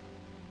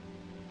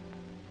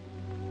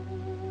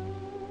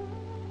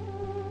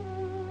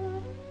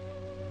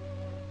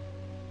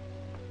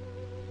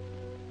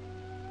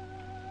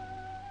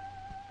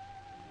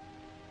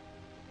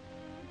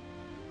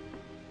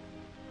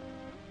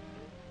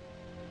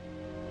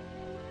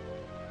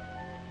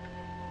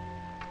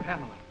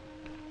 Pamela.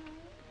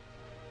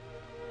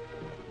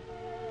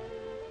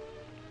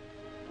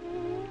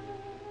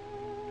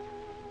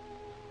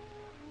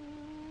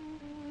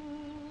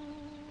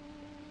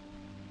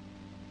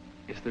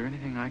 Is there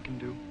anything I can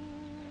do?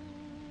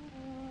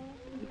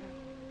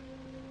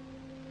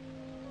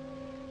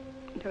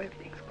 No,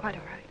 everything's quite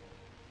all right.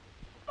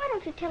 Why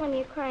don't you tell him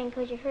you're crying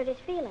because you hurt his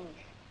feelings?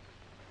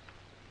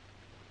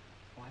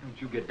 Why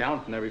don't you get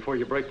down from there before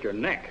you break your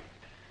neck?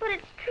 But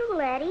it's true,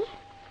 Laddie.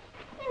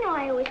 You know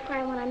I always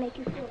cry when I make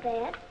you feel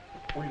bad.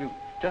 Will you,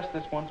 just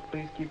this once,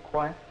 please keep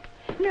quiet?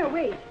 No,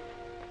 wait.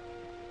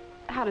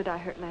 How did I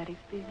hurt Laddie's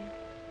feelings?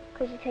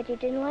 Because you said you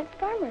didn't like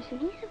farmers, and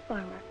he's a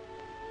farmer.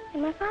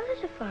 And my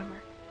father's a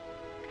farmer.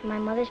 And my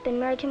mother's been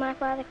married to my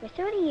father for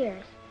 30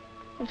 years.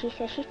 And she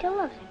says she still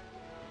loves him.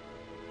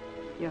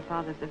 Your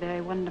father's a very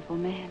wonderful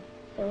man.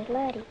 So is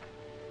Laddie.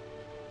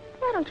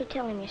 Why don't you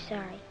tell him you're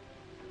sorry?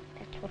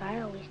 That's what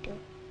I always do.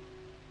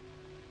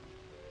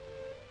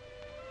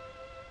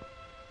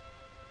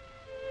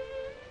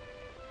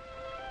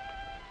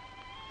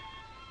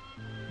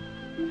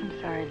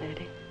 I'm sorry,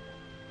 Laddie.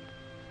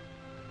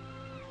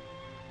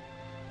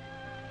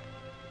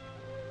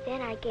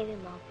 Then I gave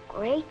him a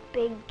great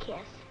big kiss.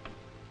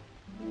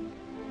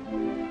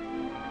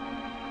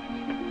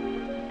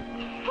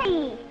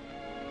 Hey!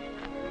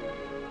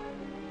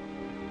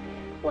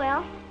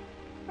 Well,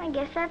 I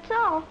guess that's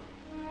all.